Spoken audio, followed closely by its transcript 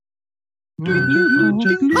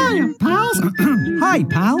Hiya, pals. Hi,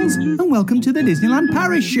 pals, and welcome to the Disneyland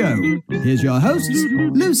Paris show. Here's your hosts,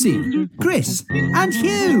 Lucy, Chris, and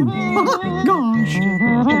Hugh. Gosh.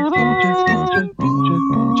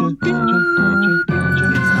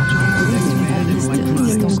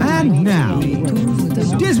 And now,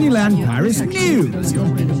 Disneyland Paris news.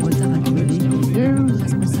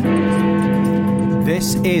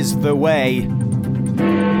 This is the way.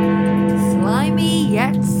 Slimy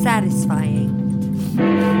yet satisfying.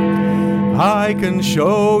 I can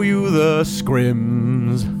show you the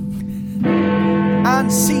scrims.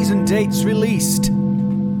 And season dates released.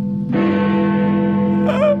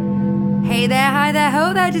 Hey there, hi there,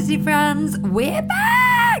 ho there, Disney fans. We're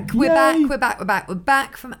back! We're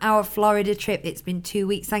back from our Florida trip. It's been 2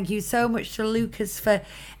 weeks. Thank you so much to Lucas for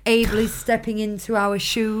ably stepping into our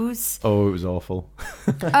shoes. Oh, it was awful.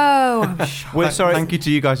 Oh, I'm sure. We're sorry. Thank you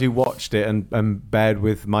to you guys who watched it and bared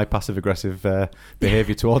with my passive-aggressive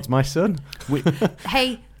behaviour towards my son.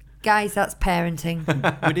 Hey, guys, that's parenting.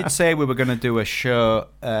 We did say we were going to do a show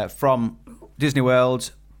from Disney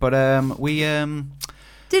World, but we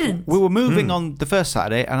didn't. We were moving on the first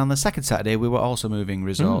Saturday, and on the second Saturday we were also moving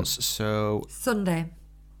resorts. So Sunday.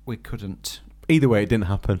 We couldn't. Either way, it didn't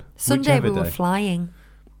happen. Sunday Whichever we were day. flying.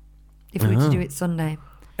 If we were to do it Sunday.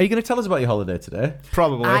 Are you going to tell us about your holiday today?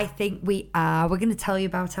 Probably. I think we are. We're going to tell you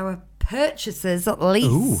about our purchases at least.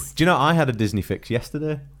 Ooh. Do you know I had a Disney fix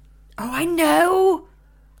yesterday? Oh, I know.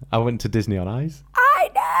 I went to Disney on Ice. I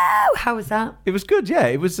know. How was that? It was good, yeah.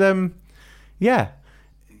 It was, yeah.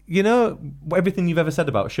 You know, everything you've ever said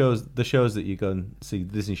about the shows that you go and see,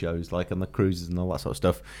 the Disney shows, like on the cruises and all that sort of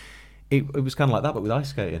stuff, it was kind of like that, but with ice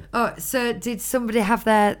skating. Oh, so did somebody have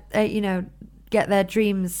their, get their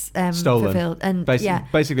dreams stolen? Fulfilled? And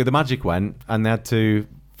basically, the magic went, and they had to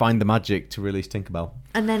find the magic to release Tinkerbell.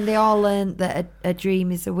 And then they all learned that a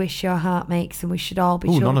dream is a wish your heart makes, and we should all be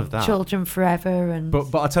none of that. children forever. And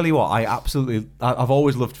But I tell you what, I've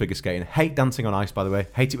always loved figure skating. Hate dancing on ice, by the way.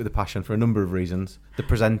 Hate it with a passion for a number of reasons. The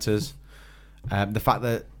presenters, the fact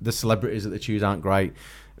that the celebrities that they choose aren't great,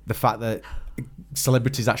 the fact that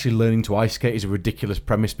celebrities actually learning to ice skate is a ridiculous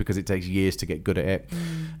premise because it takes years to get good at it.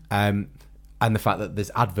 And the fact that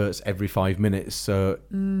there's adverts every 5 minutes. So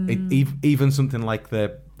even something like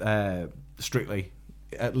the Strictly,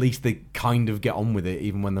 at least they kind of get on with it,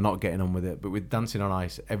 even when they're not getting on with it. But with Dancing on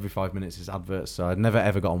Ice, every 5 minutes is adverts, so I'd never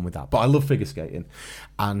ever got on with that. But I love figure skating,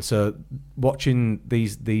 and so watching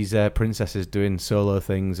these princesses doing solo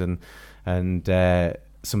things and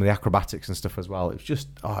some of the acrobatics and stuff as well, it was just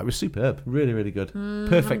it was superb, really really good,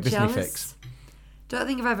 perfect Disney fix. Don't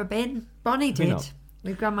think I've ever been. Bonnie did.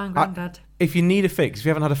 With Grandma and Granddad. If you need a fix, if you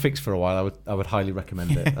haven't had a fix for a while, I would highly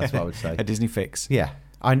recommend it. That's what I would say. A Disney fix. Yeah.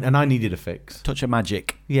 I needed a fix. Touch of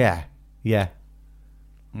magic. Yeah.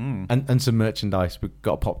 And some merchandise. We've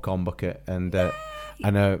got a popcorn bucket and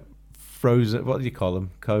a frozen, what do you call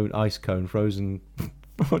them? Ice cone, frozen.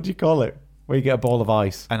 What do you call it? Where you get a ball of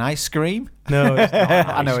ice. An ice cream? No, it's not an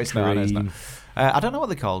ice I know it's not. cream. I don't know what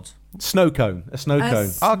they're called. Snow cone. A snow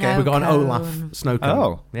cone. Okay. We've got an Olaf snow cone.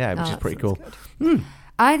 Oh. Yeah, which is pretty cool.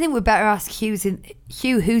 I think we'd better ask Hugh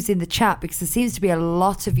who's in the chat, because there seems to be a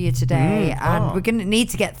lot of you today, and we're going to need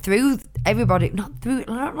to get through everybody.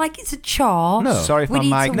 Not like it's a chore. No. Sorry if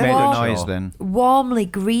my mic made a noise then. Warmly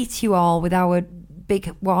greet you all with our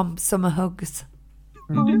big warm summer hugs.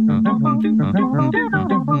 Who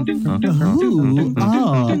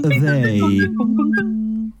are they?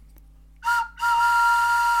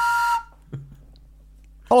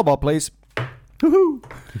 Hello, Bob, please. Woohoo!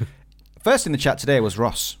 First in the chat today was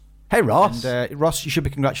Ross. Hey, Ross. And Ross, you should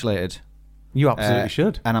be congratulated. You absolutely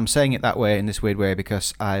should. And I'm saying it that way, in this weird way,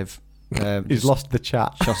 because I've... He's lost the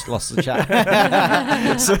chat. Just lost the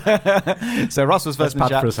chat. so Ross was first in the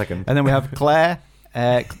chat. For a second. And then we have Claire.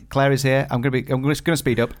 Claire is here. I'm just going to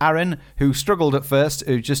speed up. Aaron, who struggled at first,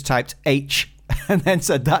 who just typed H and then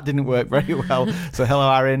said that didn't work very well. So hello,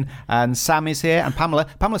 Aaron. And Sam is here. And Pamela.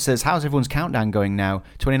 Pamela says, how's everyone's countdown going now?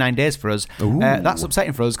 29 days for us. That's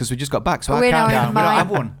upsetting for us because we just got back. So our countdown, we don't have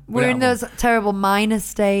one. We're in those terrible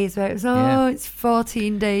minus days where it's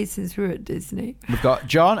 14 days since we were at Disney. We've got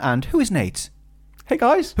John and who is Nate? Hey,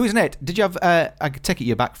 guys. Who is Nate? Did you have... I take it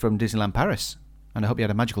you're back from Disneyland Paris. And I hope you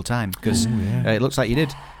had a magical time, because it looks like you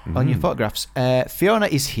did on your photographs. Fiona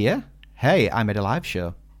is here. Hey, I made a live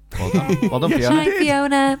show. Well done, well done, Fiona. Hi,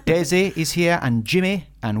 Fiona. Daisy is here, and Jimmy,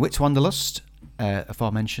 and Wits Wanderlust,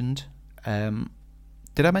 aforementioned.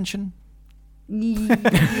 Did I mention?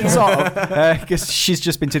 Yeah. Sort of, because she's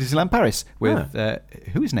just been to Disneyland Paris with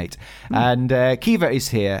who is Nate, and Kiva is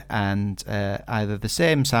here, and either the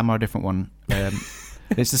same Sam or a different one.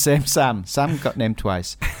 It's the same Sam. Sam got named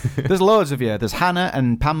twice. There's loads of you. There's Hannah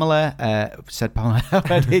and Pamela. Said Pamela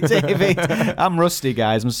already. David. I'm rusty,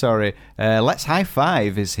 guys. I'm sorry. Let's High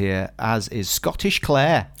Five is here, as is Scottish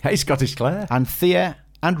Claire. Hey, Scottish Claire. And Thea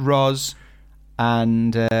and Roz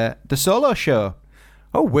and the solo show.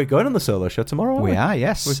 Oh, we're going on the solo show tomorrow, aren't we? We are,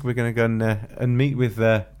 yes. We're going to go and meet with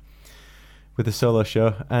the solo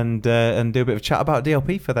show and do a bit of chat about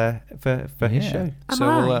DLP for his show.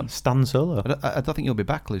 So we'll stand solo. I don't think you'll be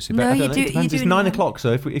back, Lucy. No, But you do. Depends. It's 9 o'clock,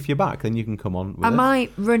 so if you're back, then you can come on with I us.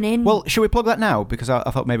 might run in. Well, should we plug that now? Because I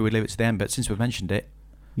thought maybe we'd leave it to the end, but since we've mentioned it.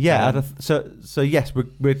 Yeah, so yes,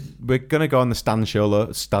 we're gonna go on the Stan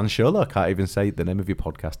Solo. I can't even say the name of your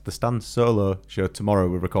podcast. The Stan Solo show tomorrow.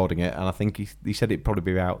 We're recording it, and I think he said it'd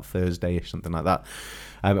probably be out Thursday-ish, something like that.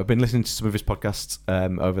 I've been listening to some of his podcasts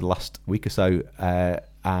over the last week or so,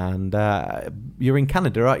 and you're in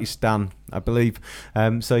Canada, aren't you, Stan? I believe.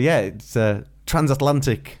 So yeah, it's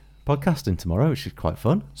transatlantic podcasting tomorrow, which is quite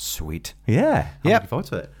fun. Sweet. Yeah, I'm looking forward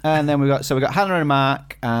to it. And then we got Hannah and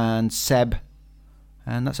Mark and Seb.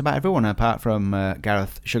 And that's about everyone apart from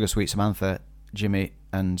Gareth, Sugar Sweet Samantha, Jimmy,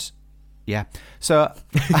 and yeah. So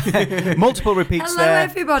multiple repeats. Hello, there.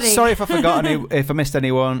 everybody. Sorry if I forgot if I missed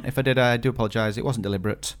anyone. If I did, I do apologise. It wasn't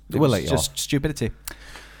deliberate. We'll let you just stupidity.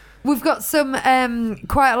 We've got some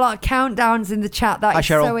quite a lot of countdowns in the chat. That is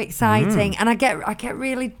Cheryl. so exciting, and I get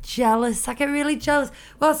really jealous. Well,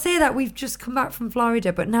 I'll say that we've just come back from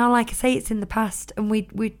Florida, but now, like I say, it's in the past, and we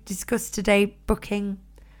discussed today booking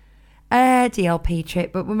DLP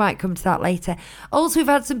trip, but we might come to that later. Also, we've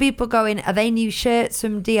had some people going, are they new shirts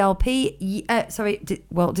from DLP?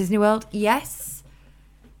 Walt Disney World? Yes.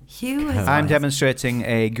 Hugh has I'm demonstrating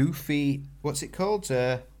a goofy, what's it called?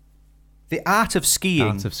 The Art of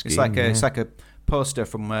Skiing. Art of Skiing, It's like a poster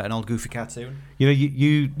from an old goofy cartoon. You know,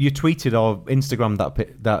 you tweeted or Instagrammed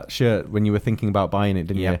that shirt when you were thinking about buying it,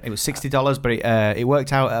 didn't you? It was $60, but it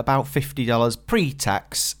worked out at about $50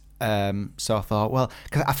 pre-tax. So I thought, well,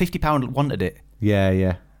 because at £50 wanted it.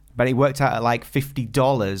 Yeah. But it worked out at like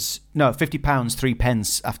 £50. No, £50, 3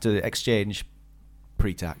 pence after exchange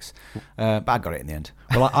pre-tax. But I got it in the end.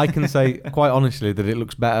 Well, I can say quite honestly that it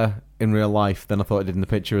looks better in real life than I thought it did in the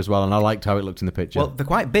picture as well, and I liked how it looked in the picture. Well, they're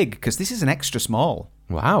quite big because this is an extra small.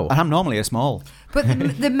 Wow. And I'm normally a small. But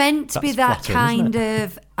they're meant to be that flattering, kind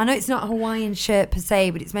of. I know it's not a Hawaiian shirt per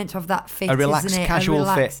se, but it's meant to have that fit. A relaxed, isn't it? casual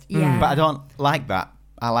fit. Yeah. But I don't like that.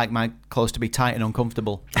 I like my clothes to be tight and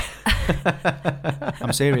uncomfortable.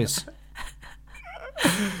 I'm serious.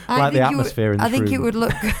 Like the atmosphere in the I think room. it would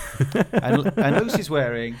look. And Lucy's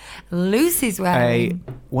wearing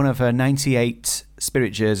one of her 98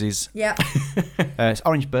 Spirit jerseys. Yeah. It's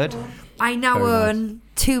Orange Bird. I now Very own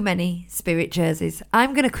too many Spirit jerseys.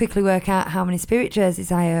 I'm going to quickly work out how many Spirit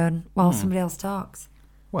jerseys I own while somebody else talks.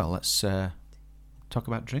 Well, let's talk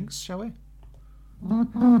about drinks, shall we? Ole!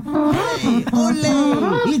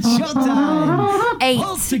 It's showtime! 8.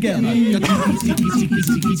 All together! 9.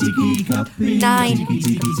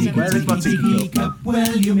 Where is my tiki cup?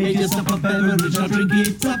 Well, you made yourself a beverage. I'll drink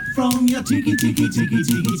it up from your tiki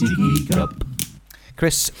cup.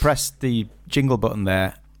 Chris pressed the jingle button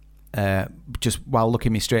there just while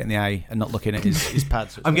looking me straight in the eye and not looking at his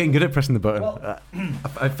pads. I'm getting good at pressing the button.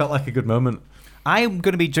 I felt like a good moment. I'm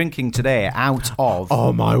going to be drinking today out of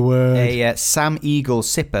Oh my word! a Sam Eagle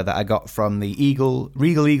sipper that I got from the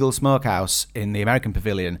Regal Eagle Smokehouse in the American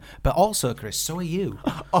Pavilion. But also, Chris, so are you.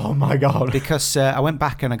 Oh my god! Because I went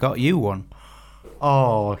back and I got you one.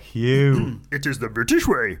 Oh, Hugh! It is the British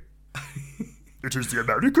way. It is the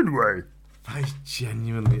American way. That is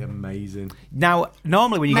genuinely amazing. Now,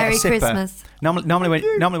 normally when you Merry get a sipper, Christmas.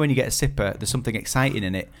 normally when you get a sipper, there's something exciting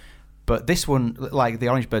in it. But this one, like the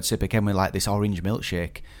Orange Bird sipper, came with like this orange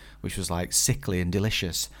milkshake, which was like sickly and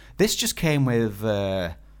delicious. This just came with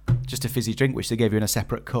just a fizzy drink, which they gave you in a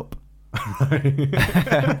separate cup.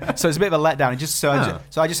 So it's a bit of a letdown.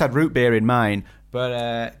 So I just had root beer in mine.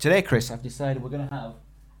 But today, Chris, I've decided we're going to have.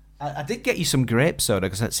 I did get you some grape soda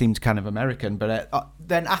because that seemed kind of American. But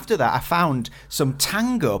then after that, I found some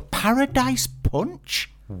Tango Paradise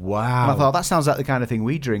Punch. Wow! And I thought that sounds like the kind of thing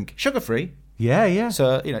we drink, sugar free. Yeah.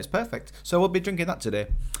 So it's perfect. So we'll be drinking that today.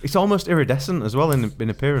 It's almost iridescent as well in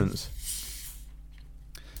appearance.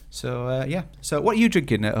 So yeah. So what are you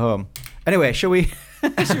drinking at home? Anyway, shall we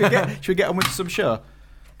get on with some show?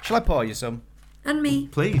 Shall I pour you some? And me.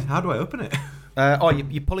 Please, how do I open it?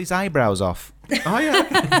 You pull his eyebrows off. Oh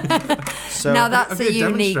yeah. So Now that's I'm a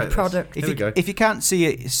gonna unique demonstrate this. product. Here we go. If you can't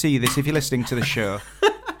see this, if you're listening to the show,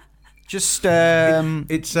 just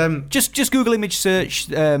just Google image search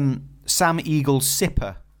Sam Eagle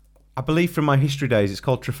sipper. I believe from my history days, it's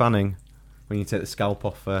called trefanning when you take the scalp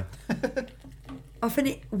off. Often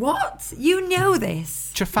it. What? You know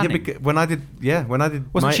this? Trephanning. When I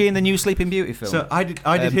did Wasn't she in the new Sleeping Beauty film? So I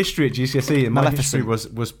did history at GCSE, and my history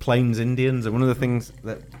Maleficent. was Plains Indians, and one of the things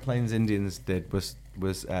that Plains Indians did was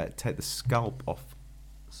take the scalp off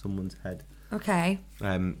someone's head. Okay.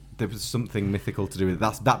 There was something mythical to do with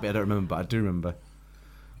it. That bit I don't remember, but I do remember.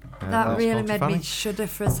 That really made me Trephanning. shudder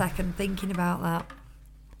for a second thinking about that.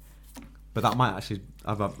 But that might actually,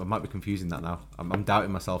 I might be confusing that now. I'm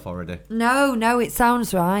doubting myself already. No, it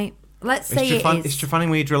sounds right. Let's say it is. Is Trephanning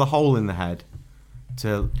where you drill a hole in the head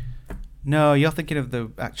to... No, you're thinking of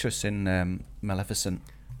the actress in Maleficent.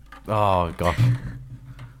 Oh, gosh.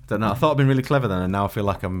 Don't know. I thought I'd been really clever then, and now I feel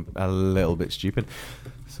like I'm a little bit stupid.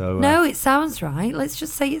 So No, it sounds right. Let's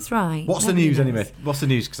just say it's right. What's the news anyway? What's the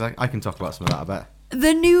news? Because I can talk about some of that, I bet.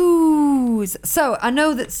 The news. So I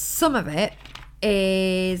know that some of it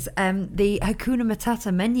is the Hakuna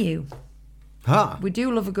Matata menu. Huh. We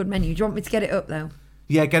do love a good menu. Do you want me to get it up though?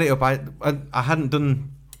 Yeah, get it up. I hadn't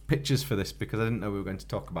done pictures for this because I didn't know we were going to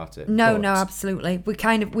talk about it. No, absolutely.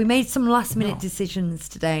 We made some last minute decisions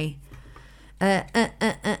today.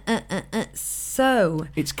 So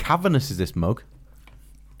It's cavernous, is this mug?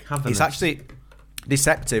 Cavernous. It's actually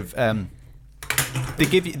deceptive. They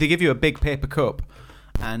give you a big paper cup,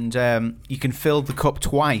 and you can fill the cup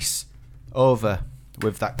twice over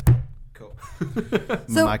with that cup. So-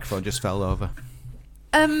 The microphone just fell over.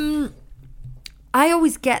 I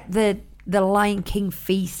always get the Lion King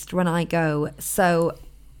feast when I go. So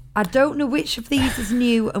I don't know which of these is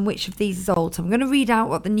new and which of these is old. So I'm going to read out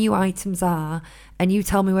what the new items are, and you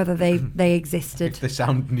tell me whether they existed. If they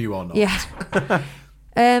sound new or not. Yeah.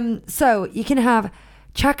 So you can have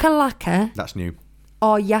chakalaka That's new.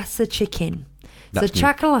 or yassa chicken. That's so new.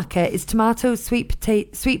 chakalaka is tomatoes, sweet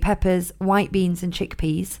peppers, white beans, and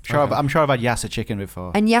chickpeas. I'm sure I've had yassa chicken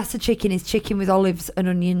before. And yassa chicken is chicken with olives and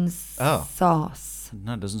onions sauce.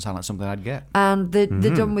 No, it doesn't sound like something I'd get. And they're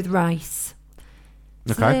done with rice.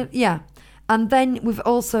 So Okay. yeah. And then we've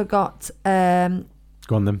also got, Go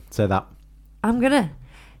on then, say that. I'm going to,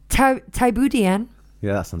 taibudian,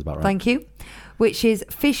 Yeah, that sounds about right. thank you, which is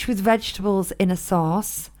fish with vegetables in a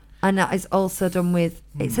sauce. And that is also done with,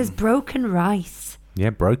 it says broken rice.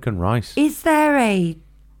 Yeah, broken rice. Is that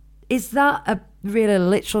a really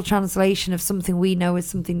literal translation of something we know as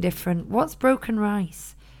something different? What's broken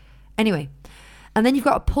rice? Anyway, and then you've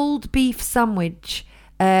got a pulled beef sandwich,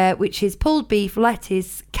 which is pulled beef,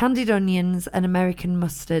 lettuce, candied onions, and American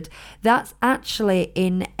mustard. That's actually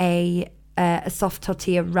in a soft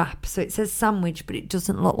tortilla wrap. So it says sandwich, but it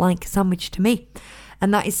doesn't look like a sandwich to me.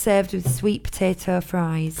 And that is served with sweet potato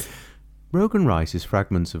fries. Broken rice is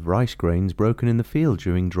fragments of rice grains broken in the field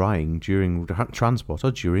during drying, during transport, or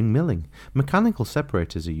during milling. Mechanical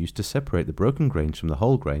separators are used to separate the broken grains from the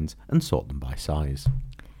whole grains and sort them by size.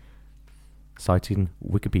 Citing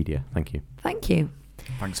Wikipedia. Thank you. Thank you.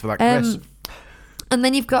 Thanks for that, Chris. And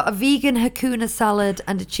then you've got a vegan Hakuna salad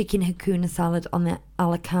and a chicken Hakuna salad on the a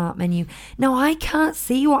la carte menu. Now, I can't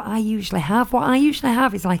see what I usually have. What I usually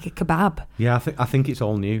have is like a kebab. Yeah, I think it's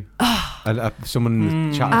all new. And someone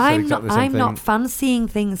in the chat said exactly the same I'm thing. not fancying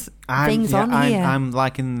things on here. I'm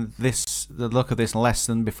liking the look of this less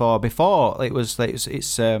than before. Before it's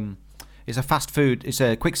a fast food. It's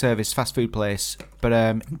a quick service fast food place, but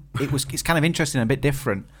it's kind of interesting, and a bit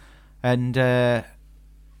different, and.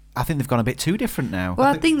 I think they've gone a bit too different now.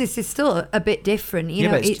 Well, I think this is still a bit different. You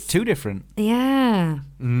know, but it's too different. Yeah.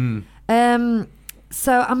 So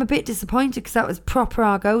I'm a bit disappointed because that was proper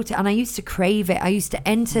our go-to, and I used to crave it. I used to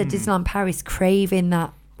enter Disneyland Paris craving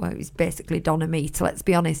that. Well, it was basically Donna meat, let's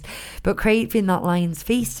be honest, but craving that Lion's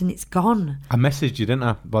Feast, and it's gone. I messaged you, didn't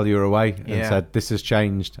I, while you were away, and said this has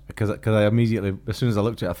changed because I immediately, as soon as I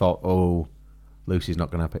looked at it, I thought, oh. Lucy's not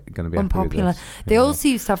going to be unpopular. Happy with this. They also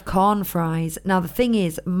used to have corn fries. Now the thing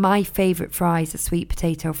is, my favourite fries are sweet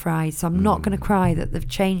potato fries, so I'm not going to cry that they've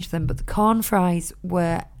changed them. But the corn fries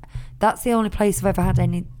that's the only place I've ever had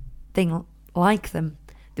anything like them.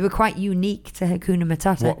 They were quite unique to Hakuna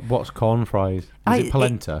Matata. What's corn fries? Is it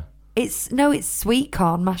polenta? It's sweet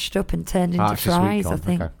corn mashed up and turned into fries. I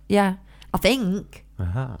think. Okay. Yeah, I think.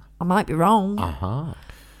 Uh-huh. I might be wrong. Uh-huh.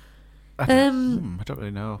 I don't really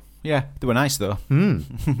know. Yeah, they were nice though.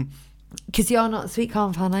 Because you're not a sweet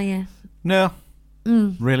corn fan, are you? No,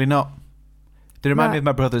 really not. They remind me of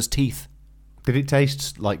my brother's teeth. Did it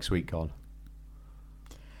taste like sweet corn?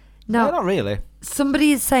 No, not really.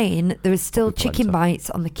 Somebody is saying there is still With chicken polenta. bites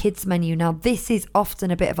on the kids menu. Now, this is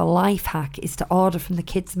often a bit of a life hack, is to order from the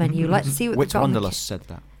kids menu. Let's see what Which they've got on the Wanderlust said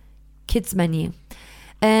that? kids menu.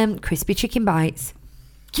 Crispy chicken bites.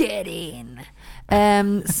 Get in.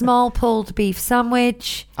 Small pulled beef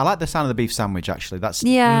sandwich. I like the sound of the beef sandwich. Actually, that's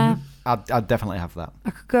Yeah. I'd definitely have that.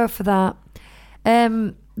 I could go for that.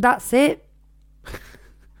 That's it.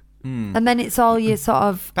 And then it's all your sort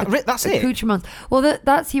of That's it? accoutrements. Well,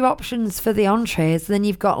 that's your options for the entrees. Then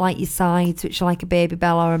you've got like your sides, which are like a Baby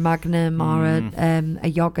Bell or a Magnum or a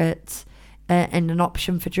yogurt, and an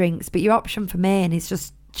option for drinks. But your option for main is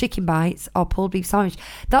just chicken bites or pulled beef sandwich.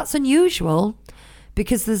 That's unusual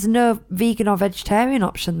because there's no vegan or vegetarian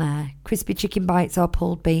option there. Crispy chicken bites or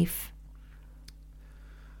pulled beef.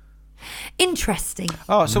 Interesting.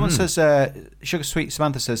 Oh, someone says, Sugar Sweet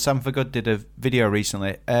Samantha says, Sam for Good did a video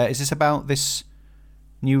recently. Is this about this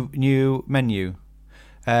new menu?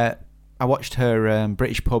 I watched her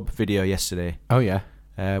British pub video yesterday. Oh, yeah.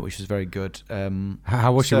 Which was very good.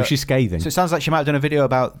 How was she? Was she scathing? So it sounds like she might have done a video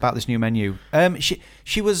about this new menu.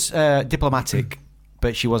 She was diplomatic,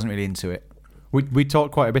 but she wasn't really into it. We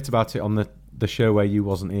talked quite a bit about it on the show where you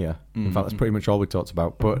wasn't here. In fact, that's pretty much all we talked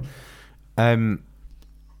about. But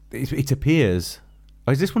it appears...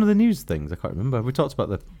 Oh, is this one of the news things? I can't remember. Have we talked about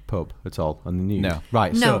the pub at all on the news? No.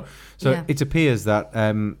 Right. No. So Yeah. it appears that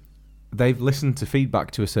they've listened to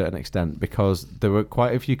feedback to a certain extent because there were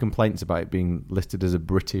quite a few complaints about it being listed as a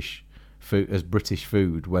British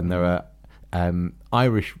food when there are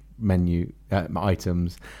Irish menu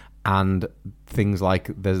items and things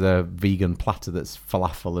like there's a vegan platter that's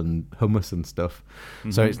falafel and hummus and stuff.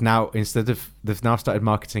 So it's now they've now started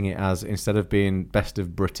marketing it as, instead of being best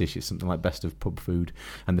of British, it's something like best of pub food,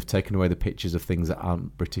 and they've taken away the pictures of things that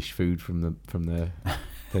aren't British food from the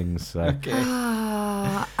things. So.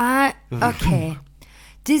 Okay.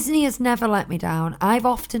 Disney has never let me down. I've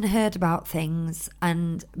often heard about things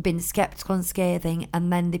and been sceptical and scathing,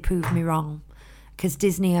 and then they prove me wrong. Because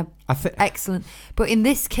Disney are excellent. But in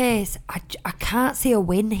this case, I can't see a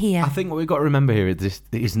win here. I think what we've got to remember here is this: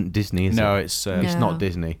 it isn't Disney, is it? No, it's not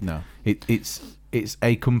Disney. No, it's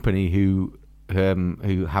a company who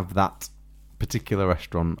have that particular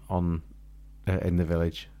restaurant on in the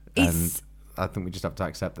village, and I think we just have to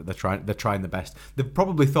accept that they're trying the best. They've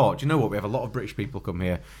probably thought, do you know what? We have a lot of British people come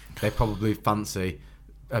here. They probably fancy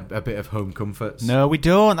a bit of home comforts. No, we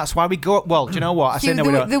don't. That's why we go. Well, do you know what? I say no,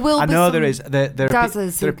 we don't. I know there is. There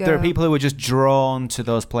are people who are just drawn to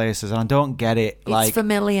those places, and I don't get it. It's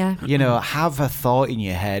familiar. You know, have a thought in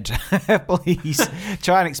your head, please.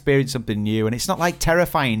 Try and experience something new, and it's not like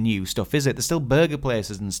terrifying new stuff, is it? There's still burger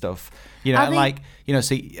places and stuff. You know,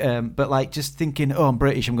 but like just thinking, oh, I'm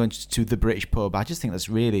British, I'm going to the British pub. I just think that's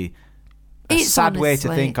really a sad way to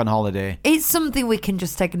think on holiday. It's something we can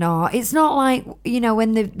just ignore. It's not like,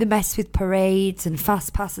 when they mess with parades and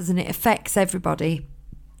fast passes and it affects everybody.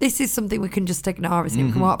 This is something we can just ignore, isn't it?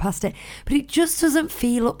 We can walk past it. But it just doesn't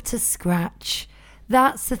feel up to scratch.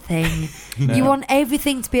 That's the thing. No. You want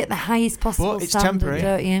everything to be at the highest possible standard,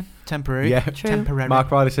 don't you? Temporary. Yeah. True. Temporary.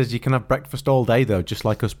 Mark Riley says you can have breakfast all day, though, just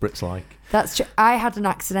like us Brits like. That's true. I had an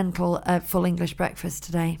accidental full English breakfast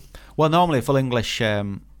today. Well, normally full English...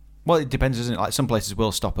 well, it depends, doesn't it? Like some places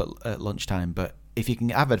will stop at lunchtime, but if you can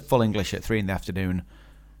have a full English at 3 PM,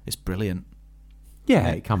 it's brilliant. Yeah,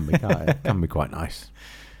 it can be. It can be quite nice.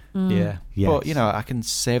 Yeah. Yes. But, I can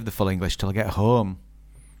save the full English till I get home.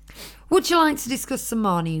 Would you like to discuss some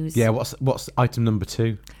more news? Yeah, what's item number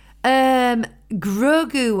 2?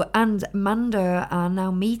 Grogu and Mando are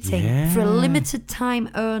now meeting for a limited time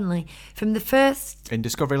only from the 1st in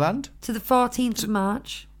Discoveryland to the 14th of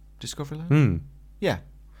March. Discoveryland? Yeah.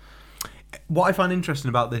 What I find interesting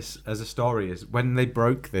about this as a story is when they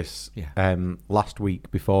broke this last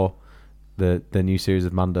week before the new series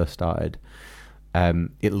of Mando started,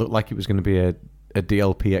 it looked like it was going to be a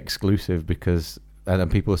DLP exclusive because... And then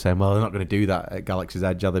people were saying, well, they're not going to do that at Galaxy's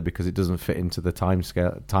Edge, are they? Because it doesn't fit into the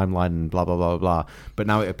timeline and blah, blah, blah, blah. But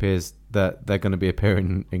now it appears that they're going to be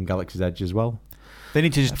appearing in Galaxy's Edge as well. They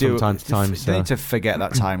need to just do it. Time to time. They need to forget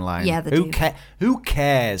that timeline. Yeah, they do. Who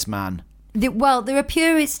cares, man? Well, there are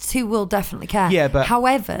purists who will definitely care. Yeah, but...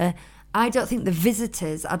 However, I don't think the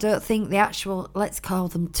visitors, I don't think the actual, let's call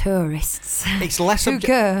them tourists. It's less,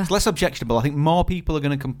 it's less objectionable. I think more people are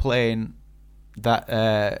going to complain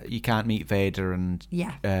that you can't meet Vader and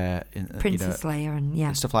Princess Leia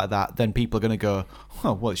and stuff like that, then people are going to go,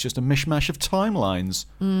 oh, well, it's just a mishmash of timelines.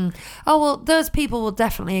 Oh, well, those people will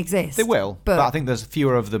definitely exist. They will, but I think there's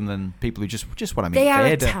fewer of them than people who just want to meet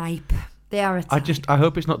Vader. They are a type. I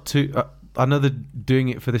hope it's not too... I know they're doing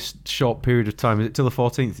it for this short period of time. Is it till the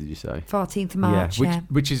 14th, did you say? 14th of March,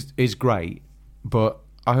 which is great, but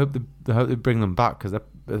I hope they bring them back because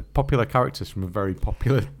they're popular characters from a very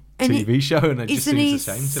popular... TV show, and it just seems the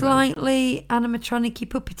same to me. Isn't he slightly animatronic-y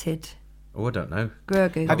puppeted? Oh, I don't know.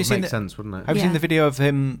 Grogu. Have you seen Make the- sense, wouldn't it? Have you seen Yeah. the video of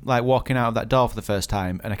him like walking out of that door for the first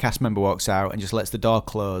time, and a cast member walks out and just lets the door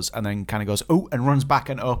close, and then kind of goes "oh" and runs back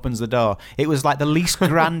and opens the door? It was like the least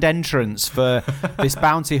grand entrance for this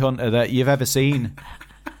bounty hunter that you've ever seen.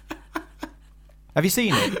 Have you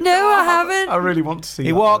seen it? No, I haven't. I really want to see.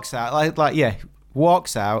 He that. walks out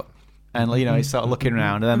walks out, and he's sort of looking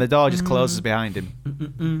around, and then the door just closes behind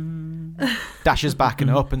him. Dashes back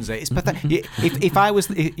and opens it. It's pathetic. If I was,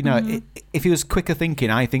 if he was quicker thinking,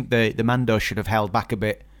 I think the Mando should have held back a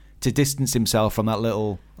bit to distance himself from that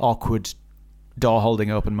little awkward door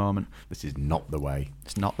holding open moment. This is not the way.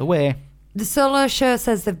 It's not the way. The Solo Show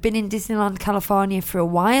says they've been in Disneyland, California for a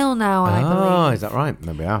while now, I believe. Oh, is that right?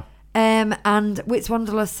 There we are. And Wits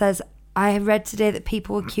Wanderlust says, I read today that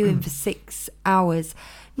people were queuing for 6 hours.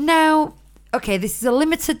 Now, okay, this is a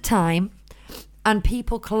limited time and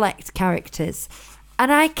people collect characters.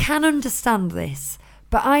 And I can understand this,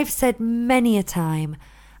 but I've said many a time,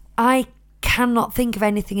 I cannot think of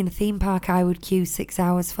anything in a theme park I would queue 6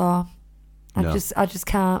 hours for. I just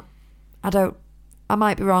can't. I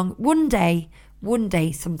might be wrong. One day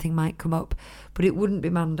something might come up, but it wouldn't be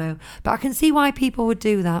Mando. But I can see why people would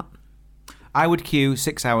do that. I would queue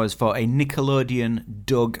 6 hours for a Nickelodeon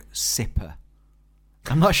Doug sipper.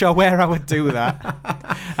 I'm not sure where I would do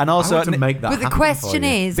that. And also, I want to make that But the happen question for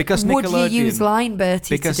you. is, Because would you Nickelodeon- use Line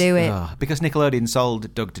Bertie to do it? Because Nickelodeon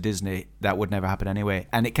sold Doug to Disney, that would never happen anyway.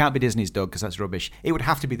 And it can't be Disney's Doug because that's rubbish. It would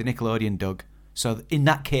have to be the Nickelodeon Doug. So in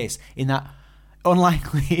that case, in that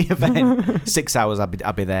unlikely event, 6 hours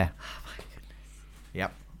I'd be there.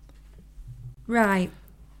 Yep. Right.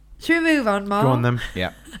 Should we move on, Mark? Go on then.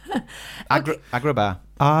 Yep. Agrabah.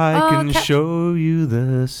 I Oh, can okay. show you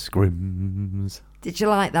the scrims. Did you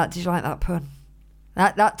like that? Did you like that pun?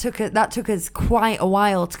 That took us quite a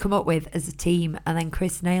while to come up with as a team, and then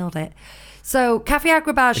Chris nailed it. So Cafe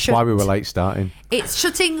Agrabah That's why we were late starting. It's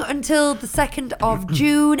shutting until the 2nd of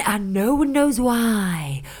June, and no one knows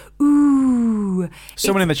why. Ooh.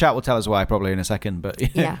 Someone in the chat will tell us why probably in a second,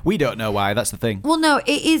 but Yeah. we don't know why. That's the thing. Well, no,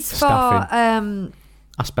 it is for Staffing.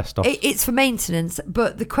 Asbestos. it's for maintenance,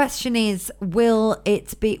 but the question is, will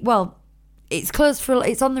it be? Well, it's closed for.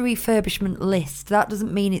 It's on the refurbishment list. That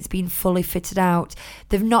doesn't mean it's been fully fitted out.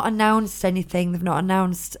 They've not announced anything. They've not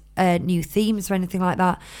announced new themes or anything like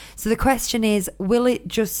that. So the question is, will it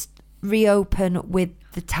just reopen with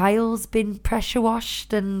the tiles been pressure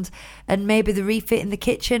washed and maybe the refit in the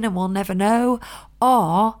kitchen, and we'll never know,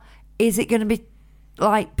 or is it going to be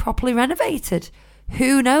like properly renovated?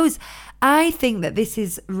 Who knows? I think that this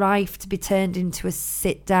is rife to be turned into a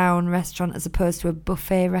sit-down restaurant as opposed to a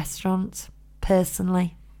buffet restaurant,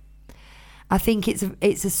 personally. I think it's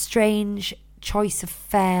a strange choice of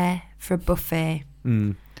fare for a buffet.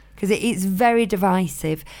 Because it's very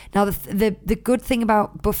divisive. Now, the good thing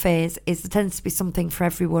about buffets is there tends to be something for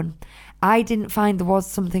everyone. I didn't find there was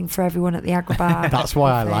something for everyone at the Agrabah. That's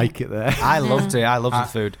why I buffet. like it there. I loved it. I loved the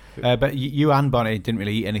food. But you and Bonnie didn't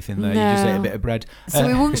really eat anything there. You just No. ate a bit of bread. So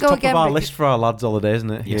we wouldn't It's go top again. of our because- list for our lads' holiday,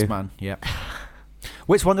 isn't it? Yes, Hugh? man. Yep.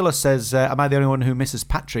 Wits Wanderlust says, am I the only one who misses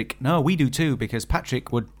Patrick? No, we do too, because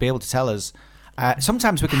Patrick would be able to tell us.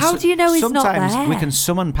 Sometimes we can. How do you know he's not sometimes there? we can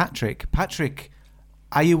summon Patrick. Patrick,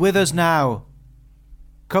 are you with us now?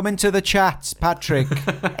 Come into the chat, Patrick.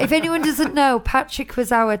 If anyone doesn't know, Patrick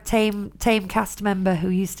was our tame cast member who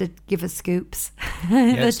used to give us scoops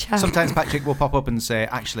in Yes. the chat. Sometimes Patrick will pop up and say,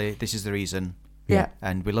 actually, this is the reason. Yeah.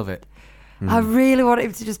 And we love it. I really want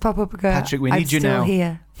him to just pop up and go, Patrick, we I'm need you still now."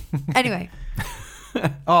 here. Anyway.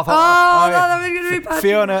 Oh, That was going to be Patrick.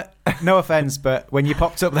 Fiona, no offence, but when you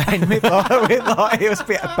popped up then, we thought it was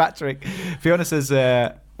Patrick. Fiona says,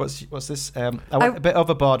 what's this? I went a bit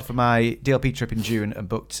overboard for my DLP trip in June and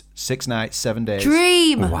booked 6 nights, 7 days.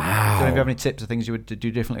 Dream. Don't know if you have any tips or things you would do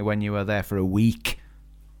differently when you were there for a week.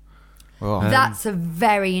 Oh. That's a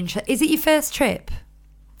very interesting. Is it your first trip,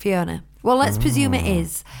 Fiona? Well, let's presume it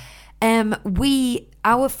is.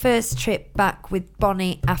 Our first trip back with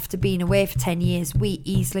Bonnie after being away for 10 years, we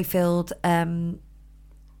easily filled 4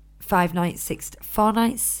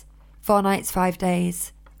 nights, 5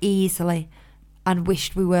 days, easily, and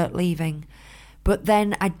wished we weren't leaving. But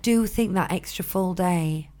then I do think that extra full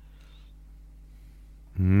day,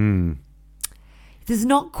 there's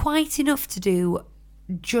not quite enough to do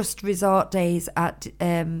just resort days at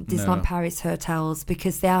Disneyland Paris hotels,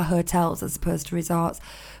 because they are hotels as opposed to resorts.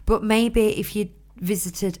 But maybe if you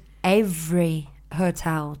visited every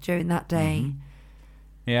hotel during that day,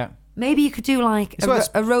 Yeah. maybe you could do like It's what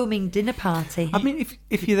a roaming dinner party. I mean,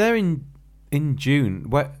 if you're there in June,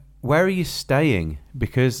 where are you staying?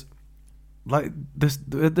 Because like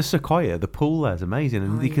the Sequoia, the pool there is amazing,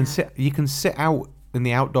 and you can sit out in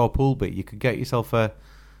the outdoor pool bit, you could get yourself a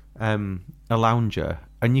lounger,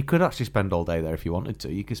 and you could actually spend all day there if you wanted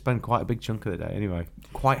to. You could spend quite a big chunk of the day anyway,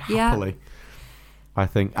 quite happily, I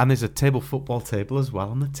think. And there's a football table as well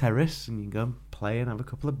on the terrace, and you can go and play and have a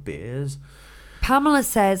couple of beers. Pamela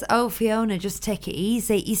says, "Oh, Fiona, just take it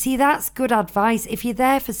easy." You see, that's good advice. If you're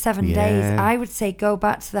there for 7 days, I would say go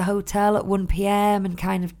back to the hotel at 1 p.m. and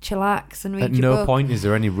kind of chillax and read At your no book. point is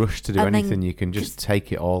there any rush to do And anything. then You can just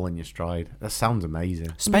take it all in your stride. That sounds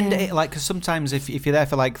amazing. Spend it, like, because sometimes if you're there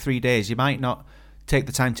for like 3 days, you might not take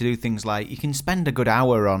the time to do things like, you can spend a good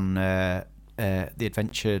hour on the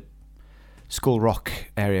Adventure School Rock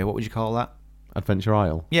area. What would you call that? Adventure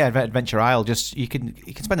Isle. Yeah, Adventure Isle. Just you can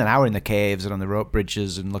spend an hour in the caves and on the rope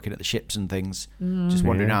bridges and looking at the ships and things, just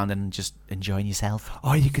wandering around and just enjoying yourself.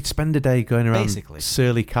 Oh, you could spend a day going around Basically.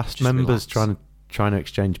 surly cast Just members relax. trying to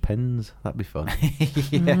exchange pens. That'd be fun.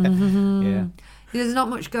 Yeah. There's not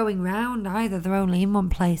much going round either. They're only in one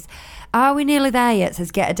place. Are we nearly there yet?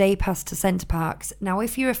 Says get a day pass to Centre Parks. Now,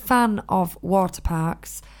 if you're a fan of water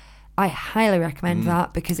parks, I highly recommend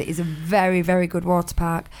that because it is a very, very good water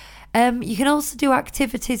park. You can also do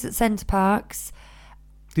activities at Centre Parks.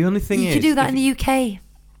 The only thing You is, could do that in the UK.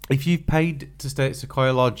 if you've paid to stay at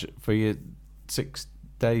Sequoia Lodge for your 6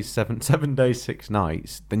 days, 7 days, 6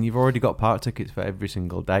 nights, then you've already got park tickets for every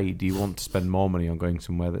single day. Do you want to spend more money on going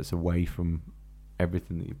somewhere that's away from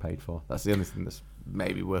everything that you paid for? That's the only thing that's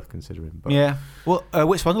maybe worth considering. But Yeah. Well,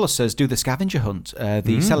 Witch Wanderlust says do the scavenger hunt,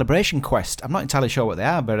 the celebration quest. I'm not entirely sure what they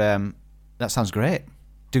are, but that sounds great.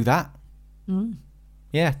 Do that.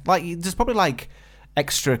 Yeah, like there's probably like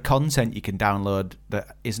extra content you can download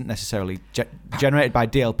that isn't necessarily generated by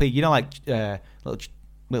DLP. You know, like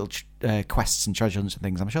little quests and treasure hunts and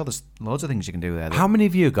things. I'm sure there's loads of things you can do there. how many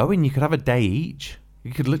of you are going? You could have a day each.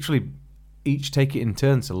 You could literally each take it in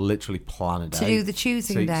turns to literally plan a day. To do the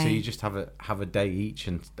choosing day. So you just have a day each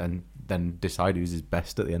and then decide who's his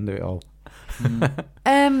best at the end of it all.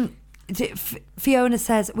 Fiona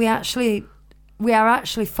says we are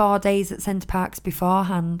actually 4 days at Centre Parks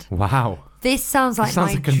beforehand. Wow. This sounds like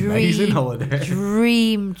my an amazing holiday.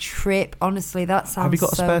 dream trip. Honestly, that sounds. Have you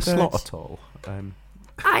got a so spare good. slot at all?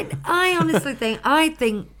 I honestly think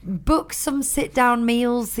book some sit down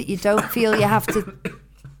meals that you don't feel you have to.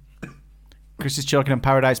 Chris is choking on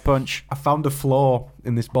Paradise Punch. I found a flaw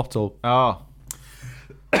in this bottle. Oh.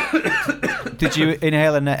 Did you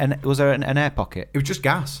inhale was there an air pocket? It was just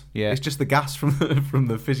gas. Yeah. It's just the gas from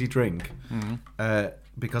the fizzy drink.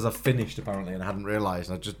 Because I've finished apparently and I hadn't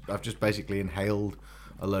realised. I've just basically inhaled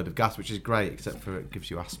a load of gas, which is great, except for it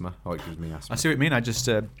gives you asthma. Oh, it gives me asthma. I see what you mean. I just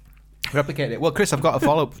replicated it. Well, Chris, I've got a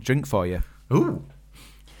follow-up drink for you. Ooh.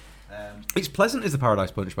 It's pleasant as the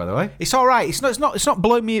Paradise Punch, by the way. It's all right. It's not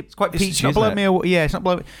blowing me. It's quite peachy, It's not isn't blowing it? me away. Yeah, it's not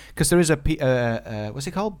blowing. Because there is a what's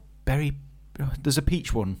it called? Berry. There's a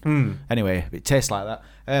peach one. Anyway, it tastes like that.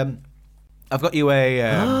 I've got you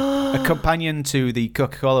a companion to the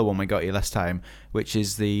Coca-Cola one we got you last time, which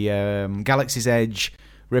is the Galaxy's Edge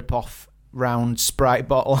rip-off round Sprite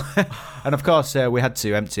bottle, and of course we had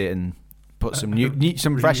to empty it and put some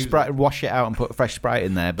some fresh Sprite, wash it out and put fresh Sprite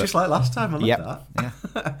in there. But Just like last time, I love that.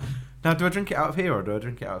 Yeah. Now, do I drink it out of here or do I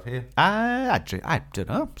drink it out of here? I don't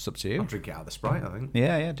know. It's up to you. I'll drink it out of the Sprite, I think.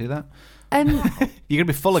 Yeah, do that. Um, You're gonna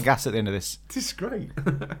be full of gas at the end of this. This is great.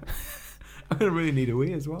 I'm going to really need a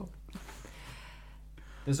wee as well.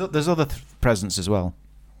 There's other presents as well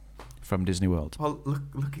from Disney World. Well, look,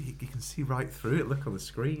 you can see right through it. Look on the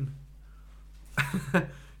screen.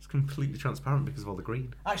 It's completely transparent because of all the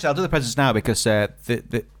green. Actually, I'll do the presents now because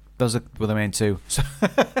those were the main two.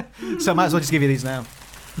 So I might as well just give you these now.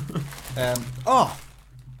 Oh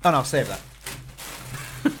no, I'll save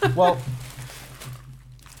that. Well,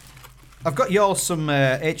 I've got you all some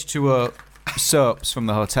H2O soaps from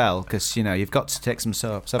the hotel because you've got to take some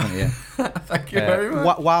soaps, haven't you? Thank you very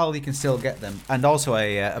much. While you can still get them, and also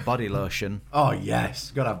a body lotion. Oh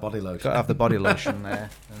yes, got to have body lotion. Got to have the body lotion there,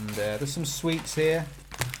 and there's some sweets here.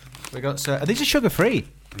 We got these are sugar free.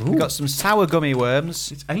 We got some sour gummy worms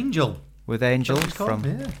It's Angel. with Angel That's what it's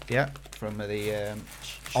from called, from the.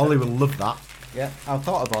 Ollie will love that. Yeah, I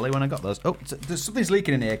thought of Ollie when I got those. Oh, there's something's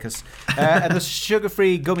leaking in here because and there's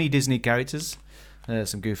sugar-free gummy Disney characters.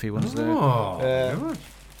 Some goofy ones there. Oh,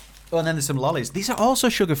 Oh, and then there's some lollies. These are also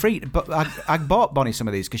sugar-free, but I bought Bonnie some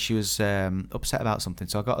of these because she was upset about something,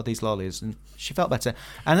 so I got her these lollies, and she felt better.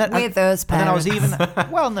 And then With those and then I was parents.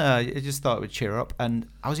 even well, no, I just thought it would cheer her up, and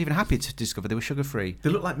I was even happy to discover they were sugar-free. they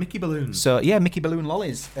look like Mickey balloons. So yeah, Mickey Balloon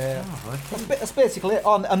lollies. That's basically it.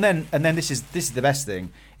 And then this is the best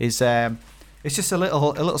thing is it's just a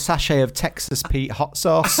little sachet of Texas Pete hot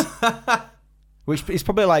sauce. Which is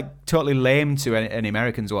probably like totally lame to any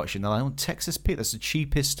Americans watching. They're like, oh, Texas Pete, that's the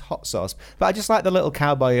cheapest hot sauce. But I just like the little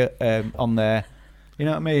cowboy on there. You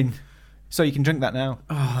know what I mean? So you can drink that now.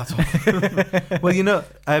 Oh, that's awful. Well,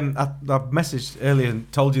 I messaged earlier and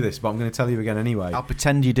told you this, but I'm going to tell you again anyway. I'll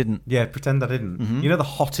pretend you didn't. Yeah, pretend I didn't. Mm-hmm. You know the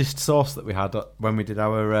hottest sauce that we had when we did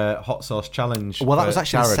our hot sauce challenge? Well, that was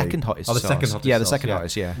actually charity? the second hottest Oh, the sauce. second hottest Yeah, the sauce, second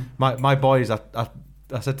hottest, yeah. My boys, I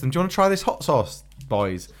said to them, do you want to try this hot sauce,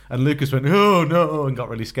 boys? And Lucas went, oh, no, and got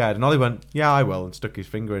really scared. And Ollie went, yeah, I will, and stuck his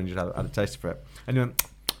finger in and just had a taste for it. And he went,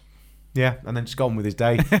 yeah, and then just got on with his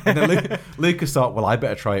day. And then Lucas thought, well, I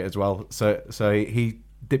better try it as well. So he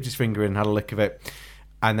dipped his finger in and had a lick of it.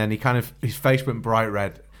 And then his face went bright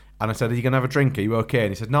red. And I said, are you going to have a drink? Are you okay? And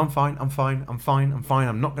he said, no, I'm fine. I'm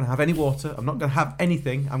not going to have any water. I'm not going to have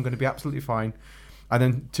anything. I'm going to be absolutely fine. And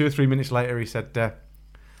then 2 or 3 minutes later, he said,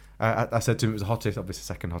 I said to him, it was the hottest, obviously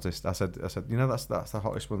second hottest. I said, that's the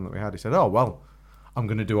hottest one that we had. He said, oh, well, I'm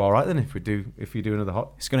going to do all right then if you do another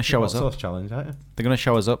hot. It's going to show us up. Sauce challenge, aren't you? They're going to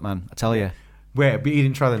show us up, man. I tell you. Wait, but he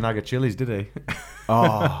didn't try the Naga chilies, did he?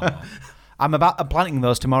 Oh, I'm planting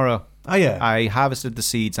those tomorrow. Oh yeah. I harvested the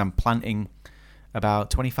seeds. I'm planting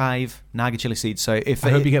about 25 Naga chili seeds. So if I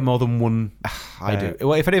hope you get more than one. I do.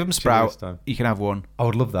 Well, if any of them sprout, time. you can have one. I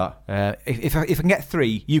would love that. If I can get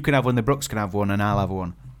 3, you can have one. The Brooks can have one, and I'll have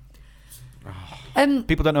one.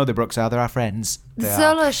 People don't know the Brooks are. They're our friends. The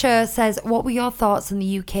Solo Show says, what were your thoughts on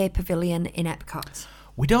the UK pavilion in Epcot?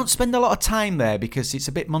 We don't spend a lot of time there because it's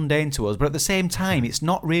a bit mundane to us, but at the same time, it's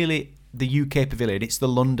not really the UK pavilion, it's the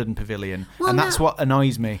London pavilion. Well, and that's what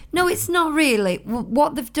annoys me. No, it's not really.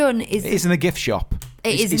 What they've done is... It is in the gift shop.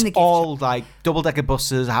 It's all like double-decker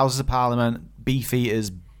buses, Houses of Parliament, beef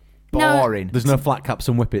eaters, boring. There's no flat caps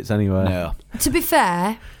and whippets anywhere. No. To be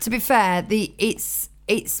fair,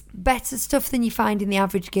 it's better stuff than you find in the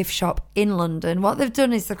average gift shop in London. What they've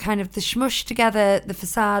done is they've smushed together the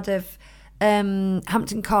facade of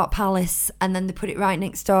Hampton Court Palace, and then they put it right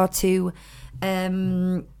next door to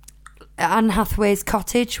Anne Hathaway's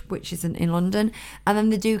cottage, which isn't in London, and then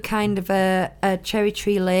they do kind of a Cherry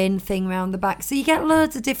Tree Lane thing round the back. So you get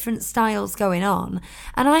loads of different styles going on,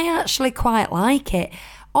 and I actually quite like it.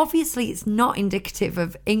 Obviously, it's not indicative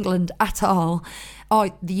of England at all, or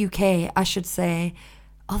the UK, I should say.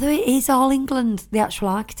 Although it is all England, the actual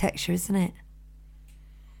architecture, isn't it?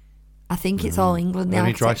 I think it's all England, the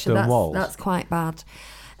Only dry architecture. stone walls. That's quite bad.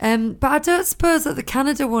 But I don't suppose that the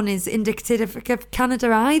Canada one is indicative of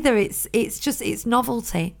Canada either. It's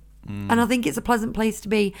novelty. And I think it's a pleasant place to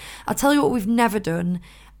be. I'll tell you what we've never done,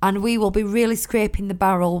 and we will be really scraping the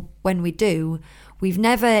barrel when we do. We've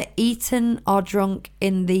never eaten or drunk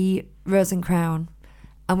in the Rose and Crown,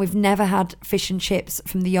 and we've never had fish and chips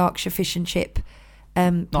from the Yorkshire Fish and Chip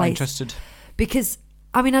place. Not interested. Because,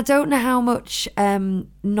 I mean, I don't know how much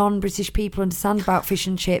non-British people understand about fish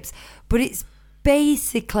and chips, but it's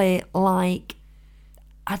basically like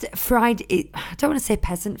fried. I don't want to say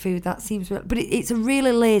peasant food. That seems, but it's a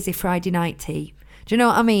really lazy Friday night tea. Do you know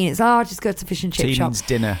what I mean? It's just go to fish and chip shop. Teen's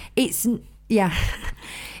dinner.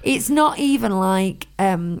 It's not even like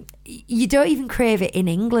you don't even crave it in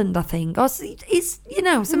England, I think. Or it's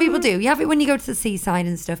some people do. You have it when you go to the seaside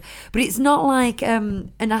and stuff, but it's not like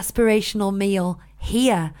an aspirational meal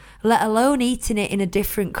here, let alone eating it in a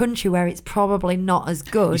different country where it's probably not as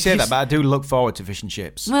good. You say that, but I do look forward to fish and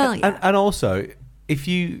chips. Well, yeah. And also,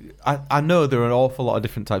 I know there are an awful lot of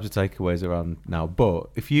different types of takeaways around now, but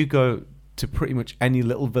if you go to pretty much any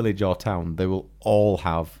little village or town, they will all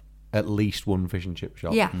have at least one fish and chip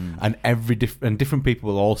shop. Yeah. And different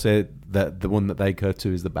people will all say that the one that they go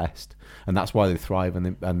to is the best, and that's why they thrive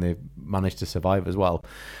and they manage to survive as well.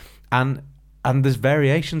 And there's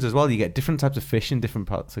variations as well. You get different types of fish in different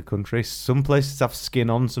parts of the country. Some places have skin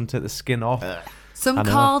on, some take the skin off. Some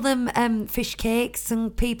call them fish cakes, some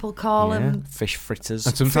people call them fish fritters.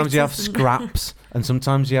 And sometimes you have scraps, and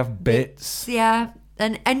sometimes you have bits. Yeah.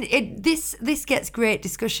 And this gets great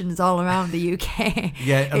discussions all around the UK.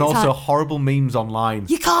 Yeah, and It's also like, horrible memes online.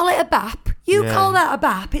 you call it a bap. You Yeah. call that a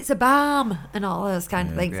bap. It's a balm. And all those kind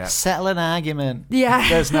of things. Yeah. Settle an argument. Yeah.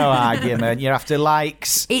 There's no argument. You're after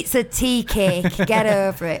likes. It's a tea cake. Get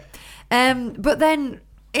over it. But then,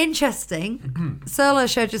 interesting, Solo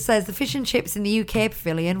Show just says, the fish and chips in the UK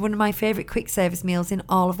pavilion, one of my favourite quick service meals in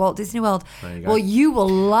all of Walt Disney World. There you go. Well, you will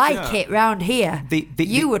like it round here.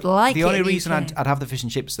 You would like it. The only in reason UK. I'd have the fish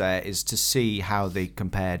and chips there is to see how they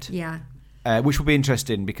compared. Yeah. Which will be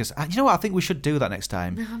interesting because you know what, I think we should do that next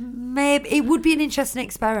time. Maybe it would be an interesting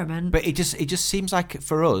experiment. But it just seems like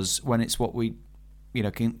for us when it's what we,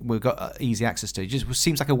 we've got easy access to. It just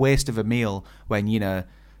seems like a waste of a meal when you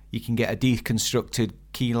can get a deconstructed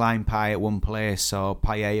key lime pie at one place or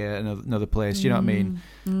paella at another place. Do you know what I mean?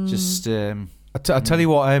 Just I'll tell you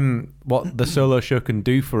what the solo show can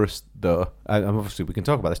do for us, though. And obviously, we can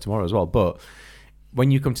talk about this tomorrow as well. But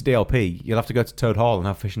when you come to DLP, you'll have to go to Toad Hall and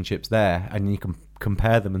have fish and chips there, and you can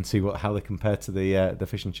compare them and see how they compare to the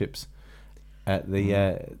fish and chips at the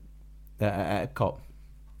at COP.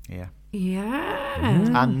 Yeah.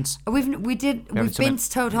 And We've been to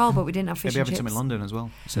Toad Hall, but we didn't have fish and maybe chips. having some in London as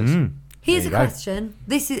well. It says. Here's a question.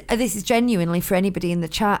 This is genuinely for anybody in the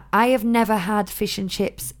chat. I have never had fish and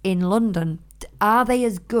chips in London. Are they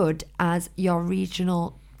as good as your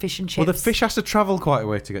regional fish and chips? Well, the fish has to travel quite a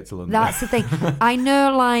way to get to London. That's the thing. I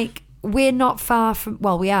know, like, we're not far from...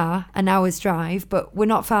 Well, we are an hour's drive, but we're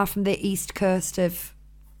not far from the east coast of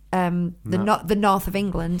the north of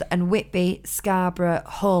England, and Whitby, Scarborough,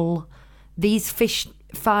 Hull. These fishing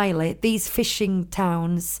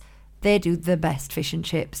towns... They do the best fish and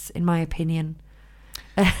chips, in my opinion.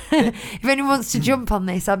 If anyone wants to jump on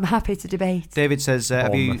this, I'm happy to debate. David says,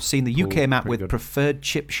 have you seen the UK map with good. preferred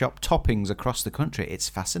chip shop toppings across the country? It's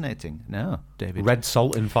fascinating. No, David. Red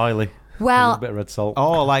salt in Filey. Well, a bit of red salt.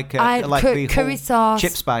 Oh, like the curry whole sauce.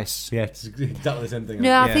 chip spice. Yeah, it's exactly the same thing.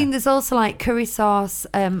 No, I think there's also like curry sauce,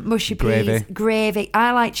 mushy peas, gravy.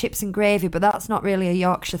 I like chips and gravy, but that's not really a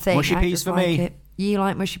Yorkshire thing. Mushy I peas just for like me. it. You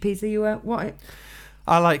like mushy peas? Are you what?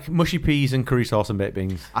 I like mushy peas and curry sauce and baked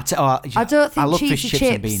beans. I don't think love cheesy fish, chips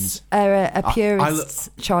and beans. are a purist's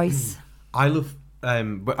choice. I love.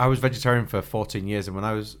 But I was vegetarian for 14 years, and when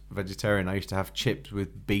I was vegetarian, I used to have chips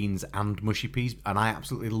with beans and mushy peas, and I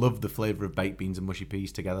absolutely love the flavour of baked beans and mushy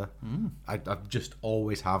peas together. I just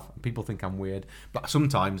always have. People think I'm weird, but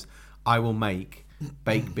sometimes I will make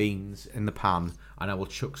baked beans in the pan, and I will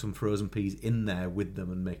chuck some frozen peas in there with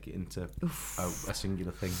them and make it into a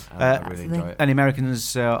singular thing. I really enjoy it. And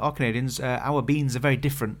Americans or Canadians, our beans are very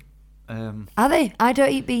different. Are they? I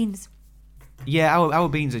don't eat beans. Yeah, our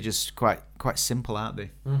beans are just quite simple, aren't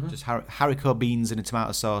they? Just haricot beans in a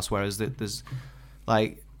tomato sauce, whereas there's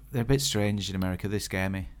like they're a bit strange in America. They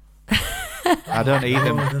scare me. I don't eat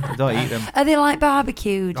them. I don't eat them. Are they like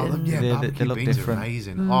barbecued? They look beans different. Are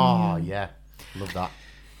amazing. Oh yeah, love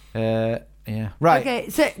that. Yeah. Right. Okay,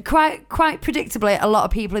 so quite predictably, a lot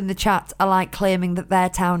of people in the chat are like claiming that their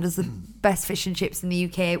town does the best fish and chips in the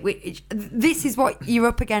UK. This is what you're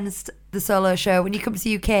up against, the solo show. When you come to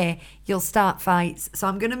the UK, you'll start fights. So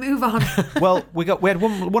I'm going to move on. Well, we had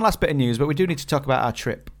one last bit of news, but we do need to talk about our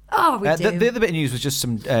trip. Oh, we do. The other bit of news was just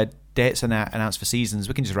some dates announced for seasons.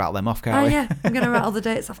 We can just rattle them off, can't we? Yeah, I'm going to rattle the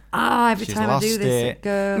dates off. Every She's time I do lost this, it. it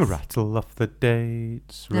goes. Rattle off the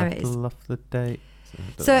dates. There it is. Rattle off the dates.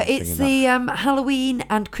 So it's the Halloween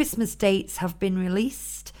and Christmas dates have been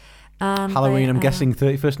released. And Halloween, I'm guessing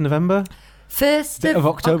 31st November? 1st of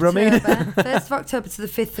October, I mean. 1st of October to the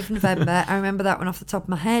 5th of November. I remember that one off the top of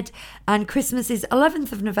my head. And Christmas is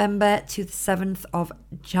 11th of November to the 7th of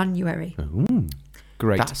January. Ooh,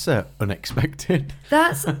 Great. That's unexpected.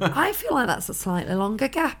 I feel like that's a slightly longer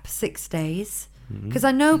gap, 6 days. Because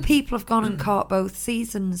I know people have gone and caught both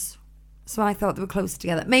seasons. So I thought they were close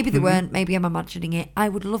together. Maybe they weren't. Maybe I'm imagining it. I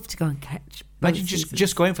would love to go and catch both Imagine seasons.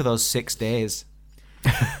 just going for those 6 days.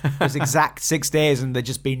 Those exact 6 days, and there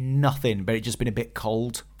just been nothing, but it just been a bit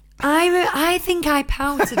cold. I think I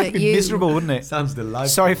pouted at you. Miserable, wouldn't it? Sounds delightful.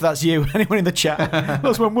 Sorry if that's you. Anyone in the chat?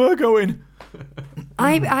 That's when we're going.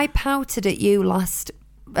 I pouted at you last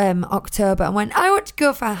October and went, I want to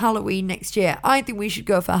go for Halloween next year. I think we should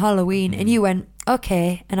go for Halloween. And you went,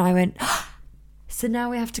 okay. And I went, so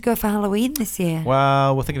now we have to go for Halloween this year.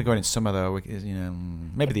 Well, we're thinking of going in summer, though.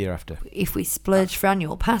 Maybe the year after. If we splurge for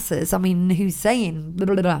annual passes, I mean, who's saying? Blah,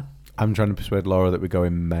 blah, blah. I'm trying to persuade Laura that we go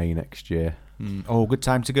in May next year. Oh, good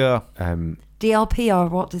time to go. DLP or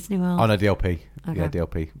Walt Disney World? Oh, no, DLP. Okay. Yeah,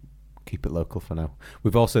 DLP. Keep it local for now.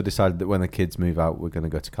 We've also decided that when the kids move out, we're going to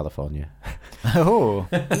go to California. Oh.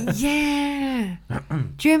 Yeah.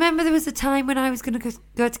 Do you remember there was a time when I was going to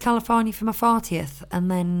go to California for my 40th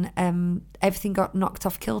and then everything got knocked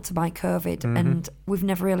off kilter by COVID and we've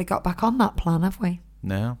never really got back on that plan, have we?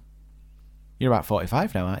 No. You're about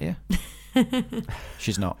 45 now, aren't you?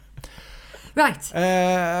 She's not. Right.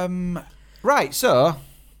 Right, so...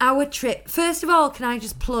 Our trip. First of all, can I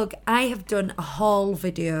just plug, I have done a haul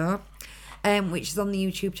video, which is on the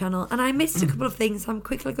YouTube channel, and I missed a couple of things, so I'm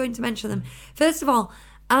quickly going to mention them. First of all,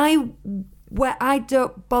 I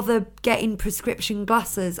don't bother getting prescription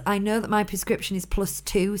glasses. I know that my prescription is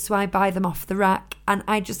 +2, so I buy them off the rack, and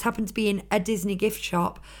I just happened to be in a Disney gift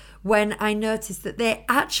shop when I noticed that they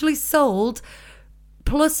actually sold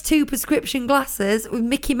 +2 prescription glasses with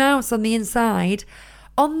Mickey Mouse on the inside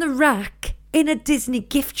on the rack in a Disney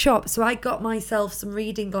gift shop. So I got myself some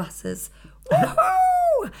reading glasses. Woohoo!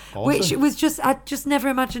 Which was just, I just never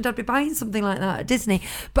imagined I'd be buying something like that at Disney.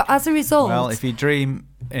 But as a result, Well, if you dream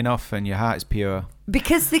enough and your heart is pure.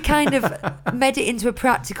 because they kind of made it into a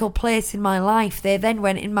practical place in my life, they then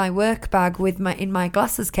went in my work bag in my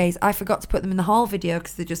glasses case. I forgot to put them in the haul video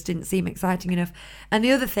because they just didn't seem exciting enough. And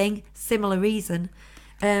the other thing, similar reason,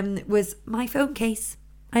 was my phone case.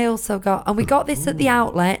 I also got, and we got this at the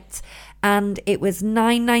outlet, and it was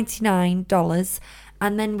 $9.99.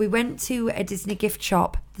 And then we went to a Disney gift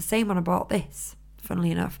shop, the same one I bought this, funnily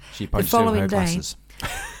enough, She the punched through following her day. glasses.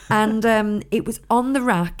 And it was on the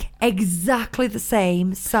rack, exactly the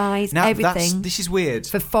same size, Now, everything, this is weird.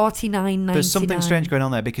 for $49.99. There's something strange going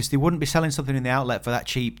on there because they wouldn't be selling something in the outlet for that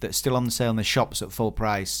cheap that's still on the sale in the shops at full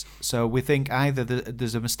price. So we think either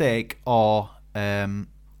there's a mistake or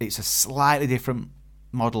it's a slightly different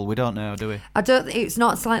model. We don't know, do we? It's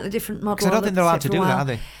not a slightly different model. Because I don't think they're allowed to do that, are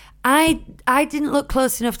they? I didn't look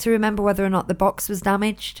close enough to remember whether or not the box was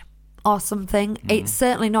damaged or something. It's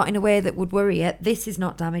certainly not in a way that would worry you. This is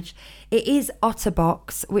not damaged. It is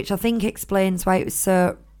Otterbox, which I think explains why it was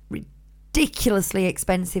so ridiculously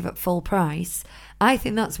expensive at full price. I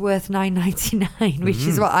think that's worth $9.99, which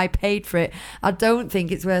is what I paid for it. I don't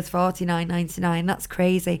think it's worth $49.99. That's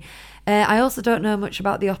crazy. I also don't know much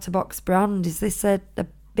about the Otterbox brand. Is this a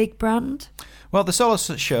big brand? Well, the solo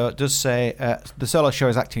show does say the solo show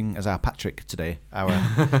is acting as our Patrick today.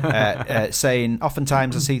 Our saying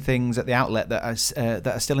oftentimes I see things at the outlet that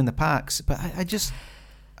are still in the parks, but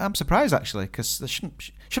I'm surprised actually because they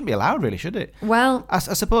shouldn't be allowed, really, should it? Well, I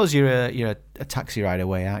suppose you're a taxi ride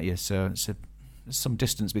away, aren't you? So there's some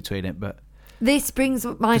distance between it, but this brings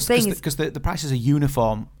up my thing. Because the prices are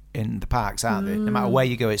uniform in the parks, aren't they? No matter where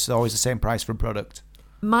you go, it's always the same price for a product.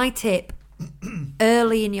 My tip,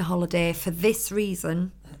 early in your holiday, for this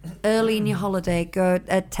reason, early in your holiday, go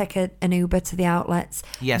take an Uber to the outlets.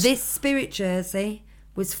 Yes. This Spirit jersey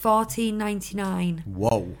was $14.99.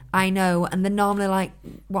 Whoa. I know, and they're normally like,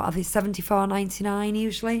 what are they, $74.99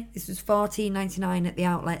 usually? This was $14.99 at the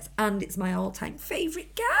outlets, and it's my all-time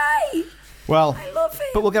favourite guy. Well, I love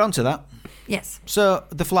it. but we'll get on to that. Yes. So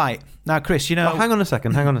the flight now, Chris. You know, Hang on a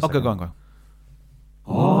second. Okay, go on.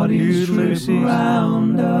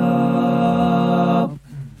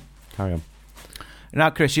 Carry on. Now,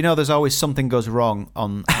 Chris, you know there's always something goes wrong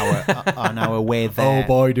on our way there. Oh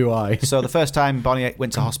boy, do I. So the first time Bonnie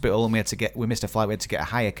went to hospital and we missed a flight, we had to get a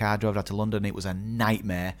hire car, drove out to London. It was a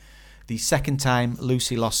nightmare. The second time,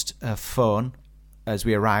 Lucy lost her phone as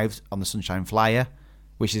we arrived on the Sunshine Flyer,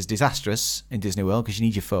 which is disastrous in Disney World because you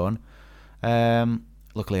need your phone.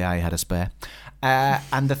 Luckily, I had a spare.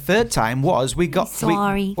 And the third time was we got.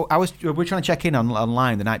 Sorry. We were trying to check in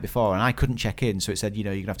online the night before, and I couldn't check in, so it said,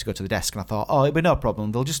 you're gonna have to go to the desk. And I thought, it'll be no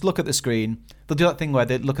problem. They'll just look at the screen. They'll do that thing where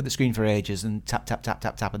they look at the screen for ages and tap tap tap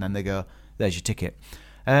tap tap, and then they go, "There's your ticket."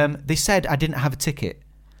 They said I didn't have a ticket,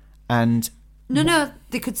 and No,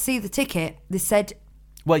 they could see the ticket. They said.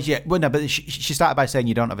 Well, no, but she started by saying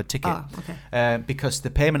you don't have a ticket. Oh, okay. Because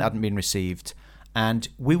the payment hadn't been received. And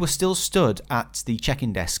we were still stood at the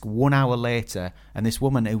check-in desk 1 hour later, and this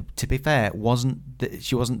woman, who, to be fair, wasn't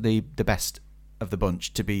the best of the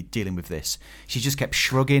bunch to be dealing with this. She just kept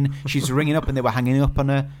shrugging. She was ringing up, and they were hanging up on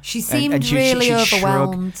her. She seemed really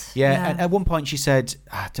overwhelmed. Yeah, and at one point she said,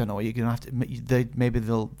 "I don't know what you're gonna have to. Maybe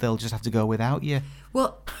they'll just have to go without you."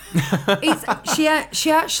 Well, she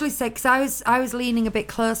actually said, because I was leaning a bit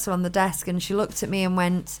closer on the desk, and she looked at me and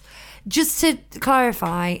went, just to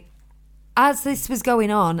clarify. As this was going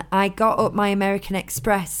on, I got up my American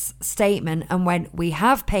Express statement and went, "We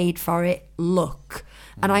have paid for it, look."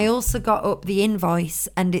 And I also got up the invoice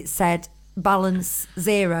and it said balance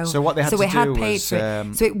zero. So what they had we to had do paid was, for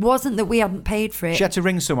it. So it wasn't that we hadn't paid for it. She had to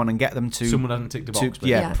ring someone and get them to... Someone hadn't ticked the box.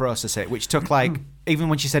 Yeah. process it, which took even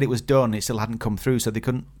when she said it was done, it still hadn't come through, so they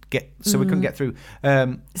couldn't get... So we couldn't get through.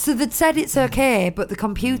 So they'd said it's okay, but the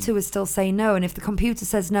computer was still saying no, and if the computer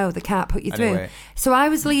says no, they can't put you through. Anyway. So I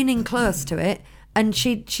was leaning close to it, and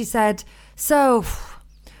she said, "So,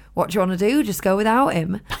 what do you want to do? Just go without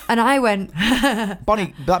him?" And I went...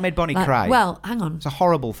 Bonnie, that made Bonnie cry. Well, hang on. It's a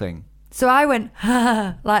horrible thing. So I went,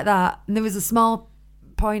 like that, and there was a small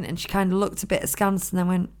point, and she kind of looked a bit askance, and I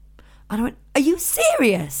went, "Are you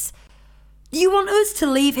serious? You want us to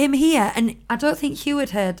leave him here?" And I don't think Hugh had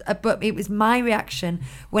heard, but it was my reaction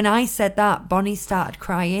when I said that. Bonnie started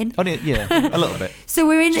crying. Yeah, a little bit. So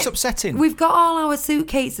we're in. It's upsetting. We've got all our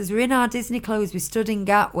suitcases. We're in our Disney clothes. We stood in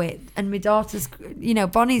Gatwick, and my daughter's,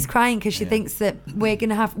 Bonnie's crying because she thinks that we are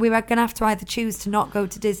gonna have to either choose to not go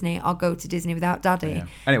to Disney or go to Disney without Daddy. Yeah.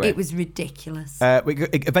 Anyway, it was ridiculous.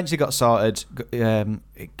 It eventually got sorted.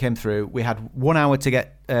 It came through. We had 1 hour to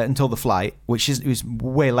get until the flight, which is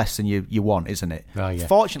way less than you want, isn't it? Oh, yeah.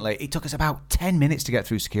 Fortunately, it took us about 10 minutes to get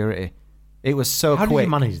through security. It was so How quick. did you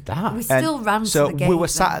manage that? We still ran So to the gate. we were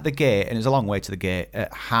sat at the gate, and it was a long way to the gate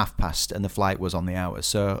at past, and the flight was on the hour.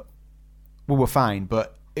 So we were fine,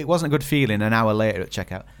 but it wasn't a good feeling an hour later at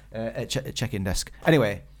checkout, at check-in desk.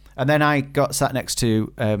 Anyway, and then I got sat next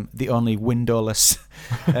to the only windowless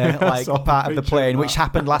part of the plane, which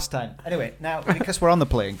happened last time. Anyway, now because we're on the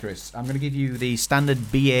plane, Chris, I'm going to give you the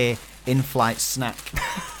standard BA in-flight snack.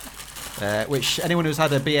 Which anyone who's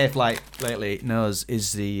had a BA flight lately knows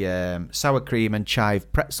is the sour cream and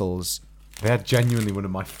chive pretzels. They are genuinely one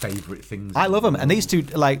of my favourite things. I love them. And these two,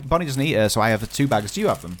 like, Bonnie doesn't eat her, so I have the 2 bags. Do you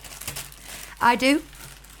have them? I do.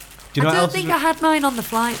 Do you know I what don't else think is I had mine on the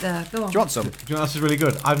flight though. Go on. Do you want some? Do you know what else is really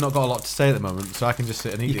good? I've not got a lot to say at the moment, so I can just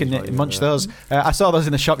sit and eat You it can while munch those. I saw those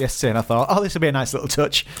in the shop yesterday, and I thought, oh, this would be a nice little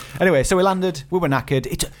touch. Anyway, so we landed. We were knackered.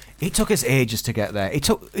 It took us ages to get there. It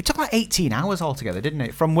took like 18 hours altogether, didn't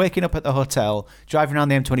it? From waking up at the hotel, driving around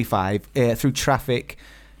the M25 through traffic,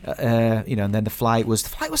 and then the flight was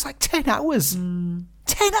like 10 hours. 10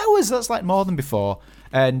 hours. That's like more than before.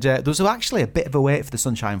 And there was actually a bit of a wait for the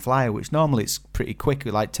Sunshine Flyer, which normally it's pretty quick,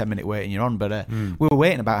 like 10-minute wait and you're on. But we were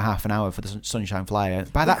waiting about half an hour for the Sunshine Flyer.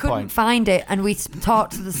 By that couldn't point, find it, and we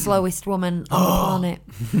talked to the slowest woman on the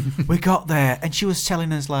planet. we got there, and she was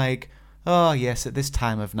telling us like, "Oh yes, at this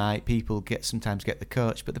time of night, people sometimes get the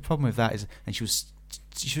coach, but the problem with that is," and she was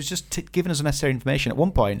just giving us unnecessary information. At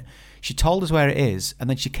one point, she told us where it is, and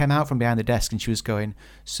then she came out from behind the desk, and she was going,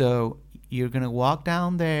 "So you're going to walk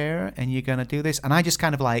down there, and you're going to do this," and I just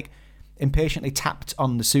kind of like impatiently tapped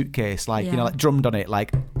on the suitcase, like like drummed on it,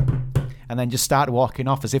 like, and then just started walking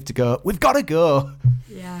off as if to go, "We've got to go."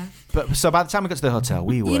 Yeah. But so by the time we got to the hotel,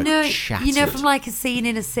 we were shattered. You know, from like a scene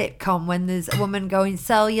in a sitcom when there's a woman going,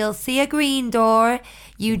 "So you'll see a green door.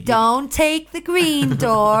 You don't take the green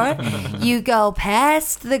door. You go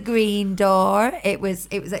past the green door." It was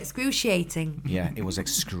excruciating. Yeah, it was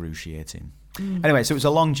excruciating. Anyway, so it was a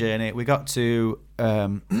long journey. We got to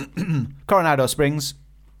Coronado Springs,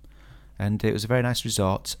 and it was a very nice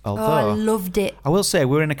resort. Although I loved it. I will say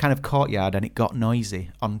we were in a kind of courtyard, and it got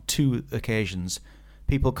noisy on 2 occasions.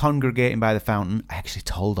 People congregating by the fountain. I actually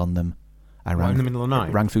told on them. I rang in the middle of the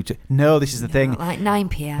night? Rang through to. No, this is the thing. Like 9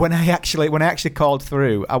 p.m. When I actually called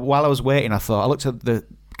through, while I was waiting, I looked at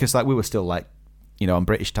because like we were still like, on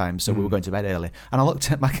British time, so we were going to bed early, and I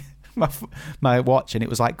looked at my watch, and it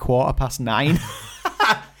was like 9:15.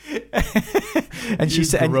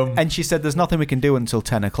 and she said, "There's nothing we can do until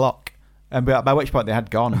 10 o'clock." And by which point they had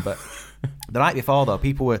gone. But the night before, though,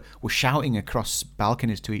 people were shouting across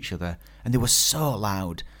balconies to each other, and they were so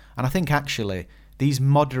loud. And I think actually these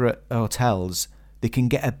moderate hotels, they can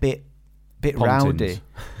get a bit rowdy.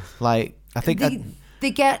 Like I think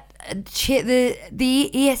they get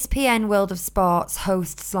the ESPN World of Sports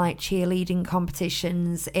hosts like cheerleading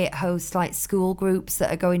competitions. It hosts like school groups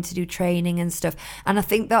that are going to do training and stuff. And I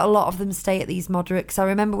think that a lot of them stay at these moderate. Because I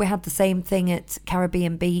remember we had the same thing at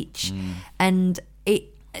Caribbean Beach, and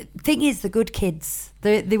thing is, the good kids,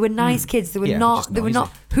 they were nice kids. They were not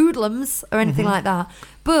hoodlums or anything like that.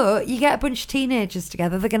 But you get a bunch of teenagers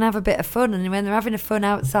together, they're gonna have a bit of fun, and when they're having a fun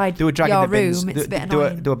outside they were dragging your the bins, room, it's a bit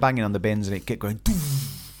annoying. They were banging on the bins, and it kept going,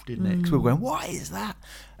 didn't it? Because we were going, what is that?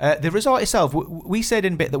 The resort itself, we stayed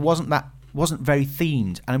in a bit that wasn't very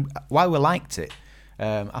themed, and while we liked it,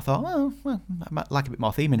 I thought, well, I might like a bit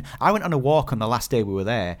more theming. I went on a walk on the last day we were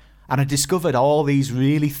there, and I discovered all these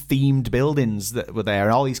really themed buildings that were there,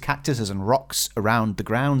 and all these cactuses and rocks around the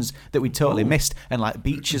grounds that we totally missed, and like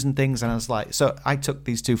beaches and things. And I was like, so I took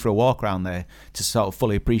these 2 for a walk around there to sort of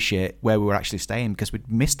fully appreciate where we were actually staying, because we'd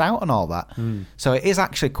missed out on all that. So it is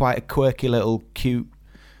actually quite a quirky little cute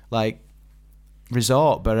like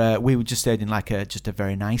resort, but we just stayed in like just a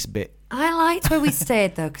very nice bit. I liked where we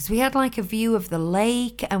stayed though, because we had like a view of the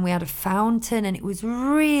lake, and we had a fountain, and it was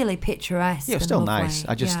really picturesque. Yeah, it was still nice.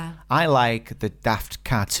 I like the daft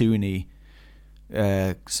cartoony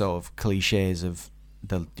sort of cliches of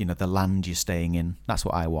the land you're staying in. That's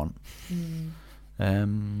what I want. That's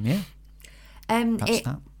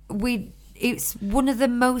that. It's one of the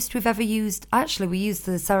most we've ever used. Actually, we used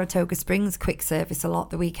the Saratoga Springs quick service a lot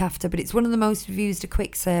the week after, but it's one of the most we've used a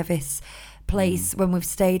quick service place when we've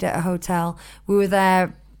stayed at a hotel. We were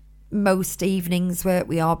there most evenings where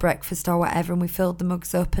we are breakfast or whatever, and we filled the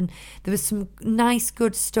mugs up, and there was some nice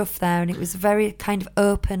good stuff there, and it was a very kind of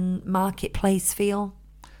open marketplace feel.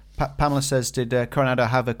 Pamela says, did Coronado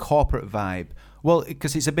have a corporate vibe? Well,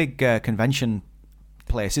 because it's a big convention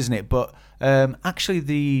place, isn't it? But actually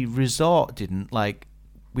the resort didn't. Like,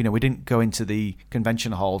 we didn't go into the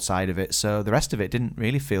convention hall side of it, so the rest of it didn't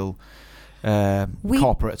really feel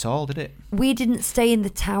corporate at all, did it? We didn't stay in the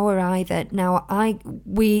tower either. Now,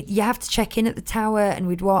 you have to check in at the tower, and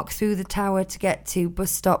we'd walk through the tower to get to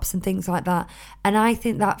bus stops and things like that. And I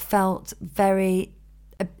think that felt very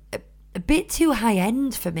a bit too high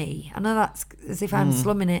end for me. I know that's as if I'm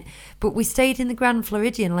slumming it, but we stayed in the Grand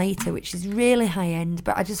Floridian later, which is really high end.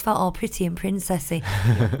 But I just felt all pretty and princessy.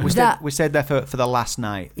 We stayed there for the last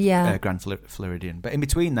night. Yeah, Grand Floridian. But in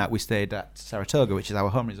between that, we stayed at Saratoga, which is our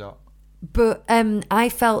home resort. But I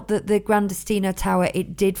felt that the Grand Destino Tower,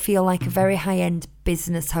 it did feel like a very high-end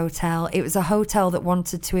business hotel. It was a hotel that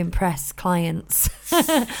wanted to impress clients.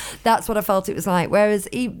 That's what I felt it was like. Whereas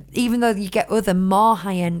even though you get other more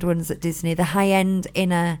high-end ones at Disney, the high-end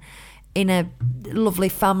in a lovely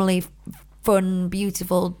family, fun,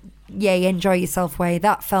 beautiful, yay, enjoy yourself way,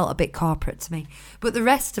 that felt a bit corporate to me. But the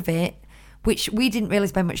rest of it, which we didn't really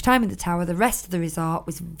spend much time in the tower, the rest of the resort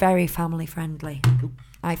was very family-friendly,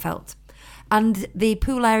 I felt. And the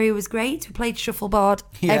pool area was great. We played shuffleboard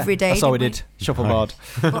every day. That's all we did. Shuffleboard.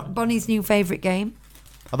 Bonnie's new favourite game.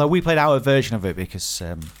 Although we played our version of it because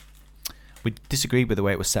we disagreed with the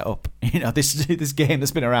way it was set up. You know, this game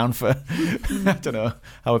that's been around for I don't know,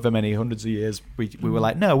 however many hundreds of years. We were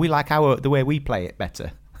like, no, we like the way we play it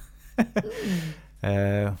better.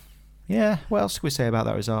 Yeah. What else can we say about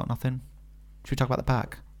that resort? Nothing. Should we talk about the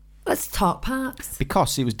park? Let's talk parks.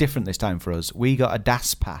 Because it was different this time for us. We got a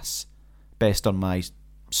DAS pass based on my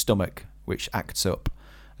stomach, which acts up,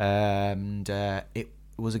 and it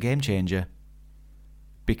was a game changer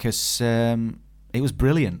because it was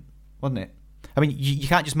brilliant, wasn't it? I mean, you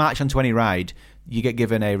can't just march onto any ride. You get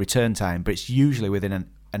given a return time, but it's usually within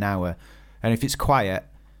an hour. And if it's quiet,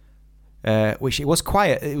 which it was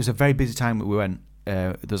quiet, it was a very busy time that we went.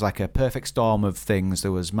 There was like a perfect storm of things.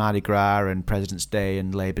 There was Mardi Gras and President's Day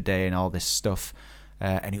and Labor Day and all this stuff,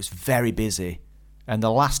 and it was very busy. And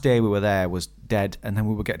the last day we were there was dead, and then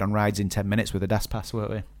we were getting on rides in 10 minutes with a DAS pass,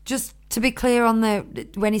 weren't we? Just to be clear on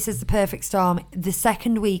when he says the perfect storm, the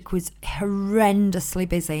second week was horrendously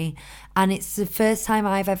busy, and it's the first time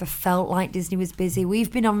I've ever felt like Disney was busy.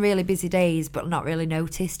 We've been on really busy days, but not really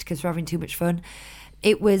noticed because we're having too much fun.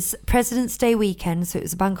 It was President's Day weekend, so it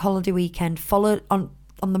was a bank holiday weekend, followed on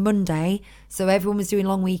the Monday, so everyone was doing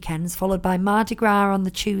long weekends, followed by Mardi Gras on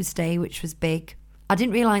the Tuesday, which was big. I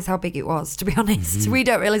didn't realise how big it was, to be honest. We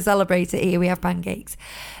don't really celebrate it here. We have pancakes.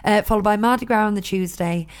 Followed by Mardi Gras on the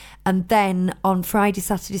Tuesday. And then on Friday,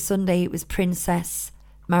 Saturday, Sunday, it was Princess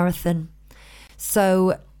Marathon.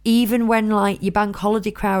 So even when like your bank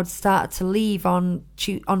holiday crowd started to leave on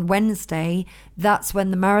Wednesday, that's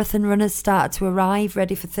when the marathon runners started to arrive,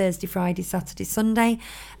 ready for Thursday, Friday, Saturday, Sunday.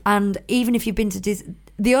 And even if you've been to Disney...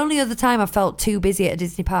 The only other time I felt too busy at a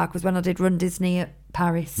Disney park was when I did Run Disney at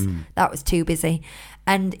Paris. That was too busy,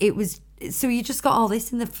 and it was so you just got all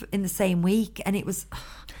this in the same week, and it was.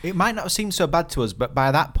 It might not have seemed so bad to us, but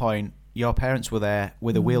by that point, your parents were there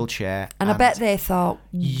with a wheelchair, and I bet they thought,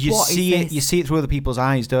 you what see is it. this? You see it through other people's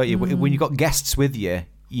eyes, don't you? When you've got guests with you,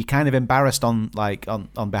 you're kind of embarrassed on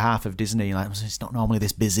behalf of Disney. You're like, it's not normally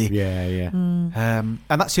this busy. Yeah. And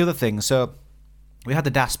that's the other thing. So we had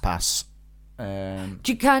the DAS pass. Can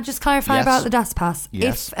I just clarify Yes. about the DAS pass?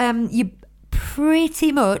 Yes. If you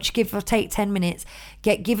pretty much, give or take 10 minutes,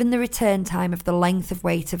 get given the return time of the length of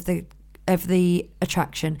wait of the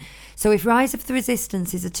attraction. So if Rise of the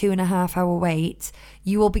Resistance is a 2.5 hour wait,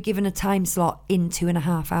 you will be given a time slot in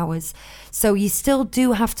 2.5 hours. So you still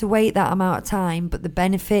do have to wait that amount of time, but the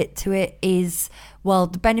benefit to it is,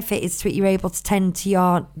 that you're able to tend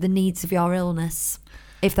to the needs of your illness,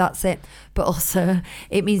 if that's it. But also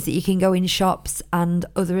it means that you can go in shops and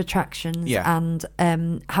other attractions and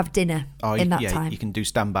have dinner in that time. You can do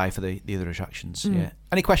standby for the other attractions. Yeah.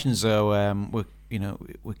 Any questions though?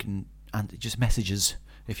 We can just message us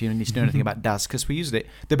if you need to know anything about DAS, because we used it.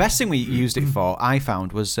 The best thing we used it for, I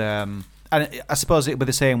found, was and I suppose it would be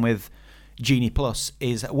the same with Genie Plus,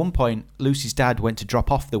 is at one point Lucy's dad went to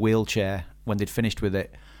drop off the wheelchair when they'd finished with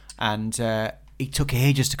it, and it took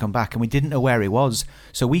ages to come back, and we didn't know where he was.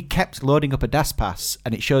 So we kept loading up a DAS pass,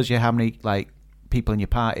 and it shows you how many people in your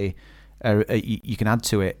party you can add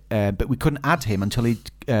to it. But we couldn't add him until he'd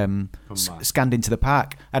scanned into the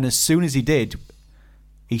park. And as soon as he did,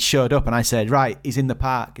 he showed up, and I said, "Right, he's in the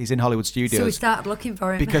park. He's in Hollywood Studios." So we started looking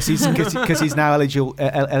for him because he's now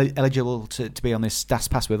eligible to be on this DAS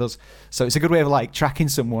pass with us. So it's a good way of tracking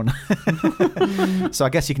someone. So I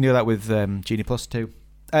guess you can do that with Genie Plus too.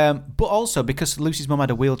 But also because Lucy's mum had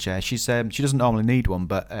a wheelchair, she doesn't normally need one,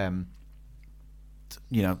 but in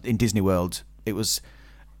Disney World it's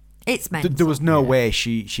mental. There was no way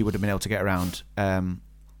she would have been able to get around.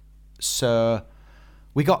 So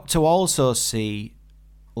we got to also see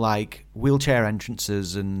like wheelchair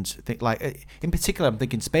entrances and in particular, I'm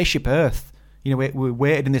thinking Spaceship Earth. You know, we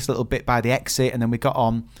waited in this little bit by the exit, and then we got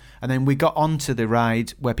on, and then we got onto the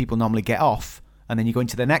ride where people normally get off, and then you go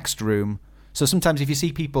into the next room. So sometimes if you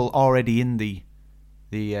see people already in the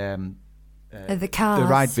cars, the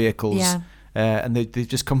ride vehicles, and they've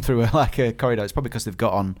just come through a corridor, it's probably because they've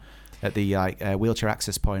got on at the wheelchair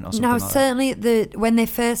access point or something. Now, like certainly when they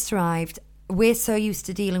first arrived, we're so used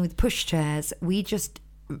to dealing with pushchairs, we just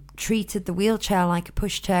treated the wheelchair like a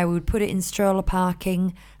pushchair. We would put it in stroller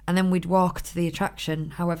parking, and then we'd walk to the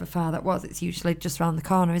attraction, however far that was. It's usually just around the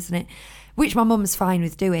corner, isn't it? Which my mum's fine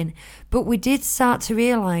with doing. But we did start to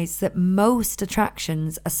realise that most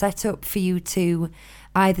attractions are set up for you to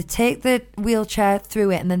either take the wheelchair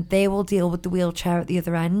through it and then they will deal with the wheelchair at the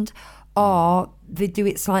other end, or they do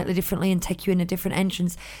it slightly differently and take you in a different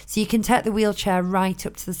entrance. So you can take the wheelchair right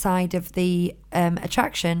up to the side of the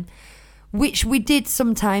attraction, which we did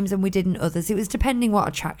sometimes and we didn't others. It was depending what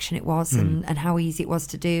attraction it was and how easy it was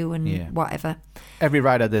to do and whatever. Every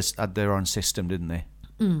ride had their own system, didn't they?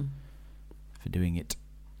 For doing it.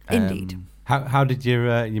 Indeed. How did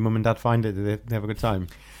your mum and dad find it? Did they have a good time?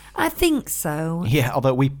 I think so. Yeah,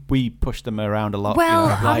 although we pushed them around a lot. Well,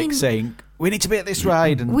 I mean, saying we need to be at this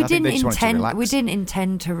ride, and we I think didn't they just wanted to intend. relax. We didn't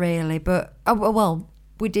intend to really, but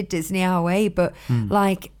we did Disney our way. But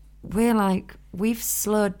we've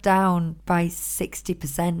slowed down by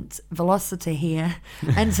 60% velocity here,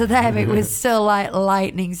 and to them it was still like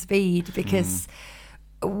lightning speed because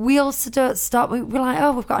we also don't stop. We're like,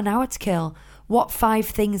 oh, we've got an hour to kill. What 5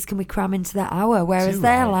 things can we cram into that hour? Whereas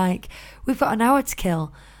they're like, we've got an hour to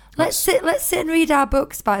kill. Let's sit and read our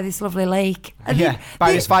books by this lovely lake. And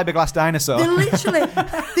by this fiberglass dinosaur.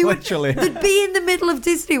 They'd be in the middle of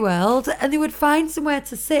Disney World and they would find somewhere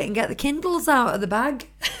to sit and get the Kindles out of the bag.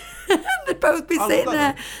 They'd both be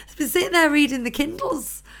sitting there reading the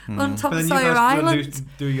Kindles on top of Sawyer Island.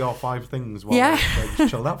 Do your 5 things while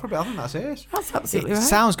just chilled out for a bit. I think that's it. That's absolutely right.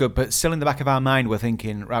 Sounds good, but still in the back of our mind, we're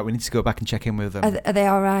thinking, right, we need to go back and check in with them. Are they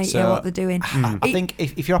all right? So, what they're doing? I think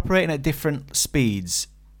if you're operating at different speeds,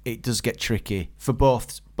 it does get tricky for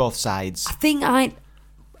both sides. I think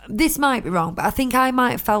this might be wrong, but I think I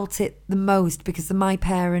might have felt it the most because of my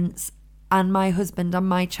parents and my husband and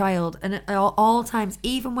my child. And at all times,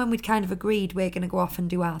 even when we'd kind of agreed we're going to go off and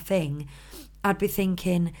do our thing, I'd be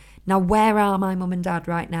thinking, now where are my mum and dad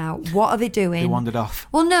right now? What are they doing? They wandered off.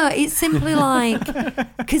 Well, no, it's simply like...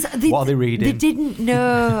 Cause what are they reading? They didn't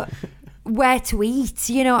know where to eat,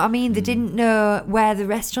 you know what I mean? They didn't know where the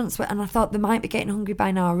restaurants were, and I thought they might be getting hungry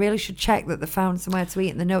by now. I really should check that they found somewhere to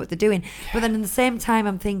eat and they know what they're doing. But then at the same time,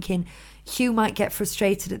 I'm thinking, Hugh might get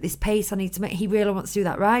frustrated at this pace. He really wants to do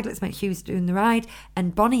that ride. Let's make Hugh's doing the ride.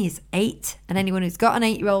 And Bonnie is 8, and anyone who's got an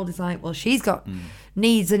 8-year-old is like, well, she's got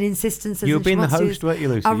needs and insistences. You were being the host, host, weren't you,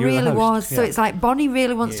 Lucy? I really was. Yeah. So it's like Bonnie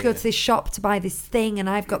really wants to go to this shop to buy this thing, and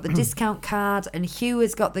I've got the discount card, and Hugh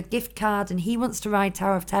has got the gift card, and he wants to ride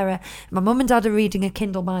Tower of Terror. My mum and dad are reading a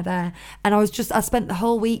Kindle by there, and I spent the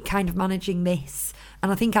whole week kind of managing this.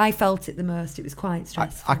 And I think I felt it the most. It was quite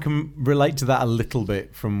stressful. I can relate to that a little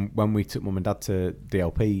bit from when we took mum and dad to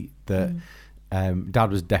DLP, that dad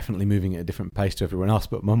was definitely moving at a different pace to everyone else,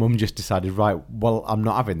 but my mum just decided, right, well, I'm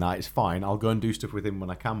not having that. It's fine. I'll go and do stuff with him when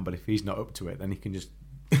I can, but if he's not up to it, then he can just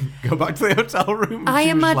go back to the hotel room. I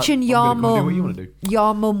imagine your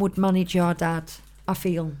mum would manage your dad, I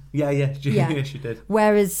feel. Yeah, she did.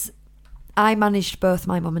 Whereas I managed both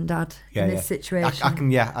my mum and dad in this situation. I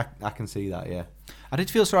can see that, yeah. I did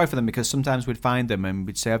feel sorry for them because sometimes we'd find them and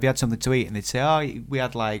we'd say, have you had something to eat? And they'd say, oh, we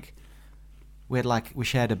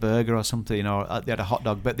shared a burger or something, or they had a hot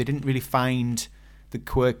dog, but they didn't really find the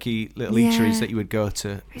quirky little eateries that you would go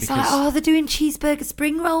to. It's like, they're doing cheeseburger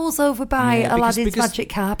spring rolls over by Aladdin's Magic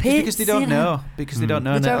Carpet. Because they don't know. Because they don't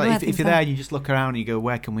know. If you're there and you just look around and you go,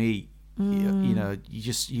 where can we eat? You know,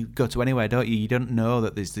 you go to anywhere, don't you? You don't know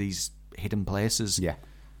that there's these hidden places. Yeah.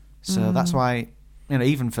 So that's why,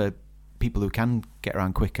 even for people who can get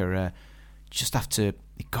around quicker, just have to.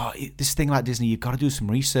 This thing like Disney, you've got to do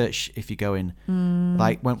some research if you're going.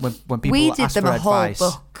 Like when people ask for advice,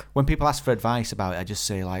 when people ask for advice about it, I just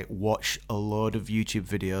say watch a load of YouTube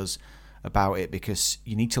videos about it because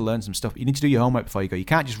you need to learn some stuff. You need to do your homework before you go. You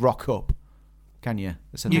can't just rock up, can you?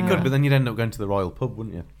 You could, but then you'd end up going to the Royal Pub,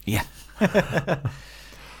 wouldn't you? Yeah.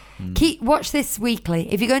 Watch this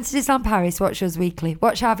weekly. If you're going to Disneyland Paris, watch us weekly.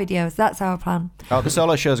 Watch our videos. That's our plan. Oh, the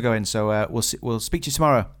solo show's going, so we'll speak to you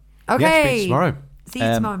tomorrow. Okay. Yeah, speak tomorrow. See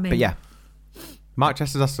you tomorrow, mate. But yeah. Mark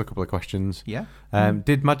Chester's asked a couple of questions. Yeah.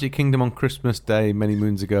 Did Magic Kingdom on Christmas Day many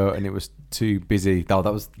moons ago and it was too busy? Oh,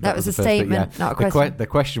 that was a the first statement, bit, not a question. The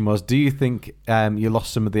question was, do you think you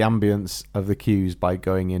lost some of the ambience of the queues by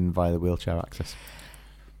going in via the wheelchair access?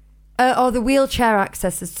 The wheelchair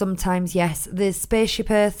access is sometimes, yes. The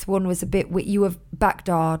Spaceship Earth one was a bit... You were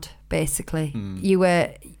backdoored, basically.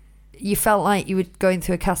 You felt like you were going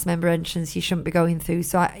through a cast member entrance you shouldn't be going through.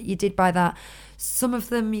 So you did buy that. Some of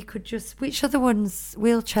them you could just... Which other ones?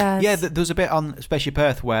 Wheelchairs? Yeah, there was a bit on Spaceship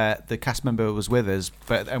Earth where the cast member was with us,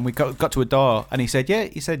 and we got to a door, and he said,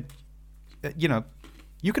 you know,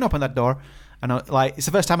 you can open that door. And it's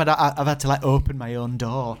the first time I've had to like open my own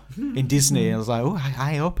door in Disney. And I was like, oh,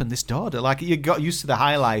 I opened this door. Like you got used to the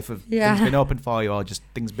high life of things been open for you, or just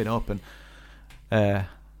things been open. What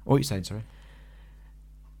are you saying? Sorry.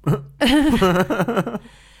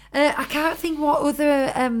 I can't think what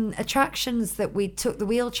other attractions that we took the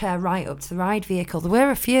wheelchair right up to the ride vehicle. There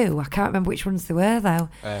were a few. I can't remember which ones there were though.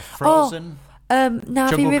 Frozen.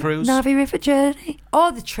 Jungle Cruise. Navi River Journey.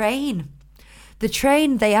 Oh, the train. The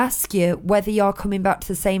train, they ask you whether you're coming back to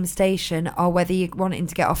the same station or whether you're wanting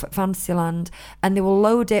to get off at Fantasyland, and they will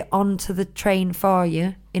load it onto the train for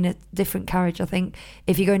you in a different carriage, I think,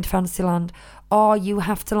 if you're going to Fantasyland. Or you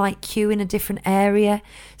have to like queue in a different area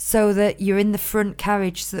so that you're in the front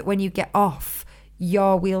carriage so that when you get off,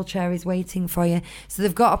 your wheelchair is waiting for you. So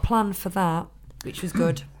they've got a plan for that, which was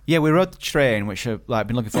good. Yeah, we rode the train, which I've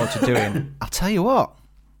been looking forward to doing. I'll tell you what,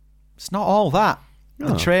 it's not all that.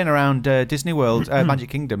 The train around Disney World, Magic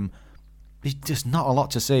Kingdom, there's just not a lot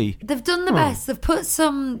to see. They've done the best. They've put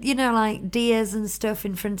some, like deers and stuff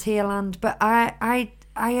in Frontierland, but I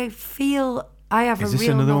feel I have a real... Is this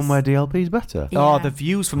another one where DLP's better? Yeah. Oh, the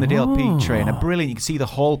views from the DLP train are brilliant. You can see the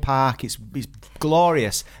whole park. It's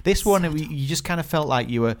glorious. This one, you just kind of felt like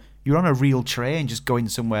you were on a real train, just going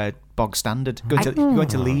somewhere bog standard, going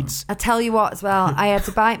to Leeds. I tell you what, as well, I had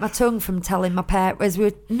to bite my tongue from telling my parents, as we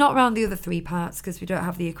were not round the other three parts because we don't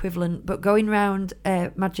have the equivalent, but going round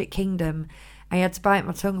Magic Kingdom, I had to bite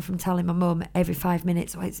my tongue from telling my mum every 5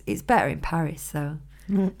 minutes, well, it's better in Paris, so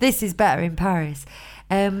this is better in Paris,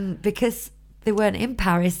 because they weren't in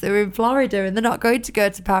Paris, they were in Florida, and they're not going to go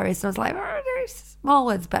to Paris. And I was like, Small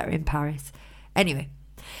World's better in Paris. Anyway.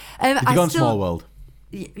 Did you go on Small World?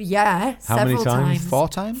 Yeah, How many several times? 4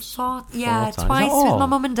 times? Yeah, times. twice Oh. with my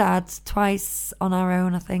mum and dad, twice on our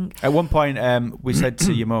own, I think. At one point, we said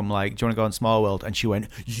to your mum, like, do you want to go on Small World? And she went,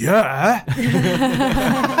 yeah.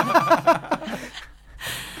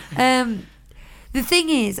 The thing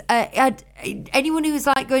is, anyone who's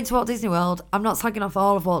like going to Walt Disney World, I'm not slagging off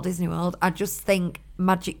all of Walt Disney World. I just think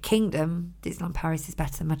Magic Kingdom, Disneyland Paris is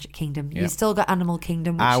better than Magic Kingdom. Yep. You've still got Animal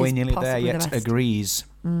Kingdom, which Are we is nearly there possibly the yet? best. Agrees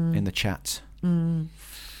in the chat.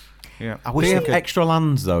 Yeah, I wish They they have could. extra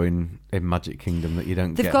lands though in Magic Kingdom that you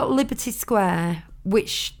don't They've get. got Liberty Square,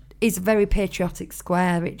 which is a very patriotic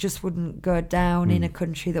square. It just wouldn't go down in a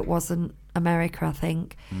country that wasn't America, I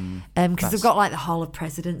think. Because they've got like the Hall of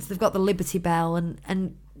Presidents, they've got the Liberty Bell, and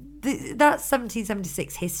that's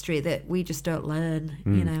 1776 history that we just don't learn,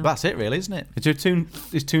 you know. That's it, really, isn't it?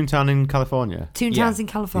 Is Toontown in California? Toontown's in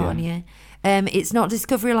California. It's not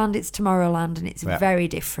Discoveryland, it's Tomorrowland, and it's very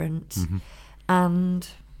different. And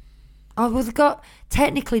they've got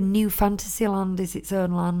technically New Fantasyland is its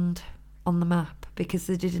own land on the map because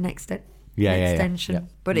they did an extension. Yeah.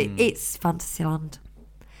 But it's Fantasyland.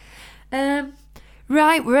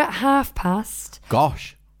 Right, we're at past.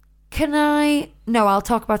 Gosh. Can I? No, I'll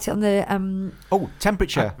talk about it on the.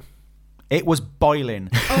 Temperature. It was boiling.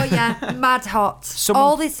 Oh yeah, mad hot. Someone-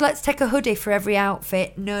 All this. Let's take a hoodie for every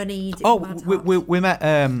outfit. No need. It's mad hot.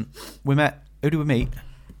 We met. Who did we meet?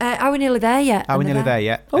 Are we nearly there yet? Are we nearly there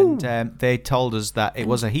yet? Oh. And they told us that it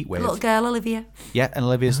was a heat wave. Little girl Olivia. Yeah, and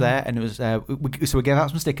Olivia's there, and it was. So we gave out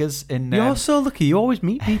some stickers in. You're so lucky. You always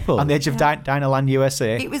meet people. On the edge of Dinoland,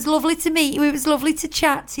 USA. It was lovely to meet you. It was lovely to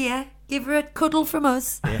chat to you. Give her a cuddle from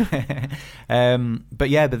us. But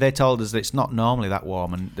they told us that it's not normally that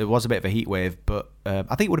warm, and there was a bit of a heat wave. But I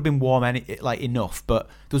think it would have been warm enough. But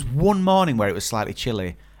there was one morning where it was slightly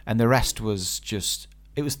chilly, and the rest was just.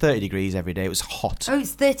 It was 30 degrees every day. It was hot. Oh,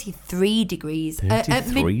 it's 33 degrees.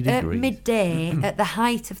 33 At degrees. midday, at the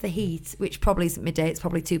height of the heat, which probably isn't midday, it's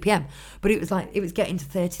probably 2 p.m. But it was getting to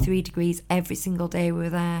 33 degrees every single day we were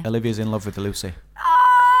there. Olivia's in love with the Lucy.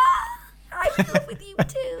 I'm in love with you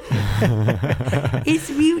too. It's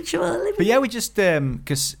mutual, Olivia. But yeah, we just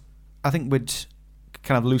because I think we'd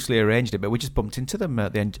kind of loosely arranged it, but we just bumped into them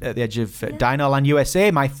at the edge of Dinoland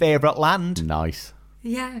USA, my favourite land, Nice.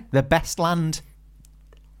 Yeah. the best land.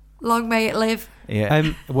 Long may it live.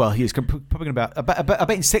 Yeah. Well, he's probably going to I bet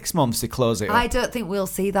in 6 months they close it up. I don't think we'll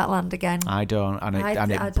see that land again. I don't. And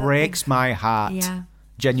it don't breaks think- my heart. Yeah.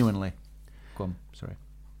 Genuinely. Go on. Sorry.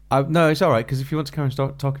 No, it's all right, because if you want to carry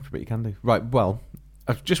on talking for a bit, you can do. Right, well,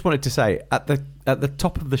 I just wanted to say, at the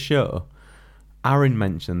top of the show, Aaron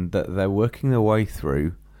mentioned that they're working their way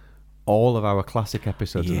through all of our classic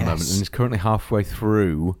episodes at the moment, and is currently halfway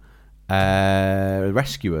through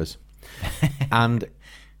Rescuers. And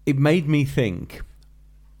it made me think,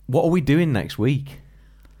 what are we doing next week?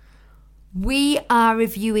 We are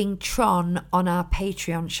reviewing Tron on our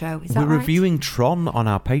Patreon show. Is that We're right? reviewing Tron on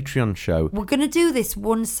our Patreon show. We're going to do this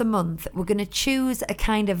once a month. We're going to choose a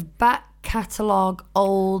kind of back catalogue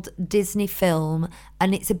old Disney film,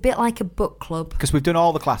 and it's a bit like a book club. Because we've done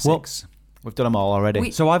all the classics. We've done them all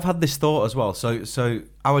already. So I've had this thought as well. So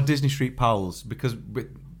our Disney Street pals, because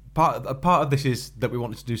part of this is that we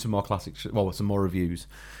wanted to do some more classics, some more reviews,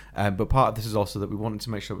 but part of this is also that we wanted to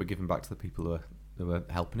make sure we're giving back to the people who are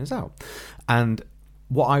helping us out. And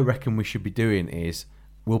what I reckon we should be doing is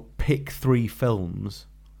we'll pick 3 films,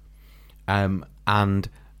 and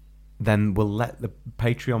then we'll let the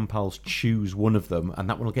Patreon pals choose one of them, and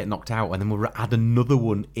that one will get knocked out, and then we'll add another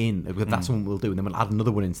one in. That's what we'll do, and then we'll add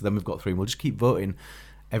another one in, so then we've got 3, and we'll just keep voting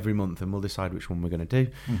every month, and we'll decide which one we're going to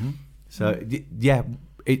do. So, yeah,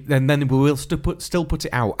 and then we will still put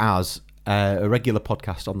it out as a regular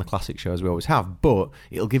podcast on the classic show, as we always have, but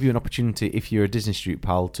it'll give you an opportunity, if you're a Disney Street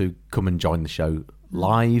pal, to come and join the show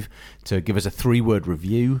live, to give us a 3-word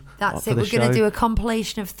review. That's it. We're going to do a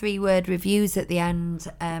compilation of 3-word reviews at the end.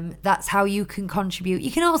 That's how you can contribute.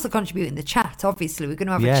 You can also contribute in the chat, obviously. We're going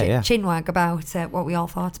to have a chinwag about what we all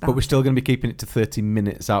thought about. But we're still going to be keeping it to 30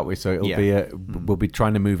 minutes, aren't we? So it'll be we'll be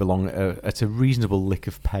trying to move along at a reasonable lick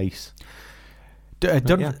of pace.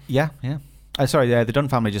 Sorry, the Dunn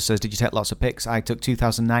family just says, did you take lots of pics? I took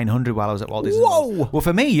 2,900 while I was at Walt Disney Whoa! World. Well,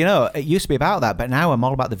 for me, it used to be about that, but now I'm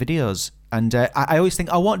all about the videos. And I always think,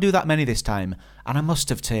 I won't do that many this time. And I must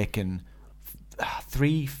have taken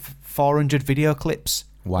 400 video clips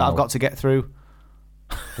that I've got to get through.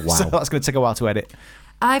 Wow. So that's going to take a while to edit.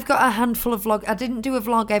 I've got a handful of vlogs. I didn't do a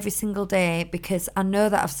vlog every single day because I know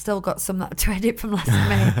that I've still got some that to edit from last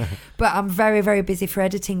May. But I'm very, very busy for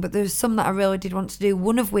editing. But there's some that I really did want to do.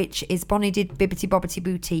 One of which is Bonnie did Bibbity Bobbity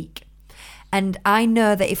Boutique. And I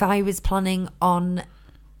know that if I was planning on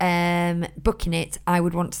booking it, I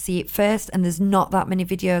would want to see it first. And there's not that many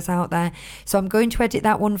videos out there. So I'm going to edit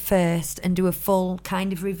that one first and do a full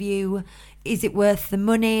kind of review. Is it worth the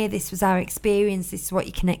money? This was our experience. This is what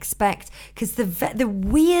you can expect. Because the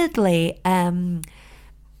weirdly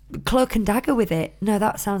cloak and dagger with it. No,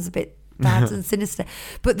 that sounds a bit bad and sinister.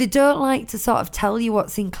 But they don't like to sort of tell you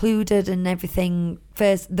what's included and everything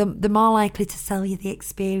first. They're more likely to sell you the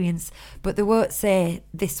experience. But they won't say,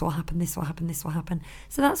 this will happen, this will happen, this will happen.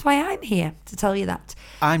 So that's why I'm here, to tell you that.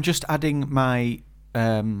 I'm just adding my...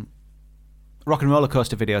 Rock and Roller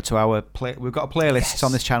Coaster video to our we've got a playlist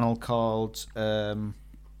on this channel called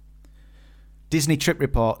Disney Trip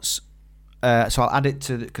Reports. So I'll add it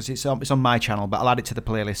to because it's on my channel, but I'll add it to the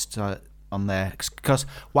playlist on there. Because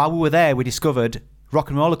while we were there, we discovered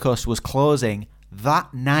Rock and Roller Coaster was closing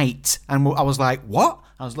that night, and I was like, "What?"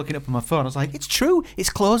 I was looking up on my phone. I was like, "It's true.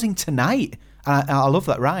 It's closing tonight." And I love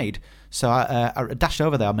that ride, so I dashed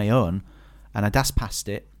over there on my own, and I dashed past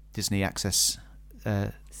it. Disney Access.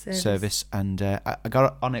 Service and I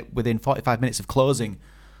got on it within 45 minutes of closing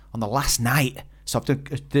on the last night, so I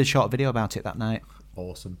did a short video about it that night.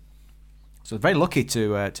 Awesome. So very lucky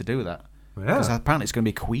to do that, because apparently it's going to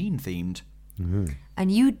be Queen themed.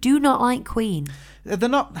 And you do not like Queen. They're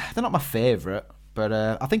not my favourite, but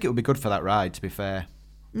I think it would be good for that ride, to be fair.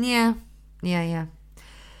 Yeah.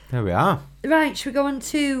 There we are. Right, should we go on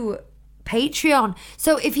to Patreon?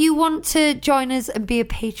 So if you want to join us and be a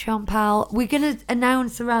Patreon pal, we're going to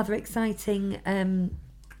announce a rather exciting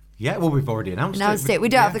we've already announced it. We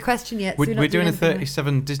don't have the question yet. We're doing a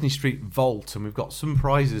 37 Disney Street Vault, and we've got some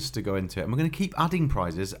prizes to go into it, and we're going to keep adding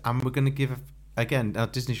prizes, and we're going to give again our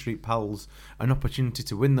Disney Street pals an opportunity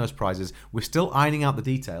to win those prizes. We're still ironing out the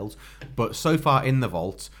details, but so far in the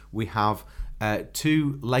vault we have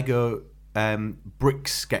 2 Lego brick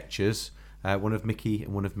sketches, one of Mickey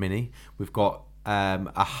and one of Minnie. We've got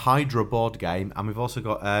a Hydra board game, and we've also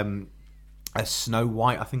got a Snow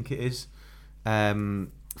White, I think it is,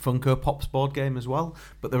 Funko Pops board game as well.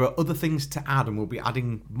 But there are other things to add, and we'll be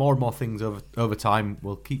adding more and more things over time.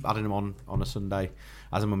 We'll keep adding them on a Sunday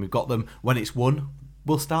as and when we've got them. When it's won,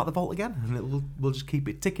 we'll start the vault again, and we'll just keep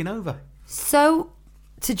it ticking over. So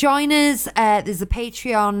to join us, there's a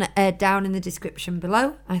Patreon down in the description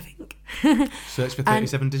below, I think. Search for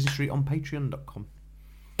 37 Disney Street on patreon.com.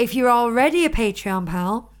 If you're already a Patreon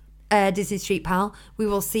pal, Disney Street pal, we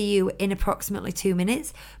will see you in approximately 2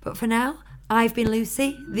 minutes. But for now, I've been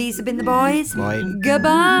Lucy. These have been the boys. Bye.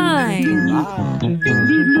 Goodbye.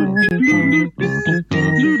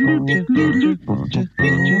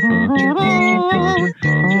 Bye.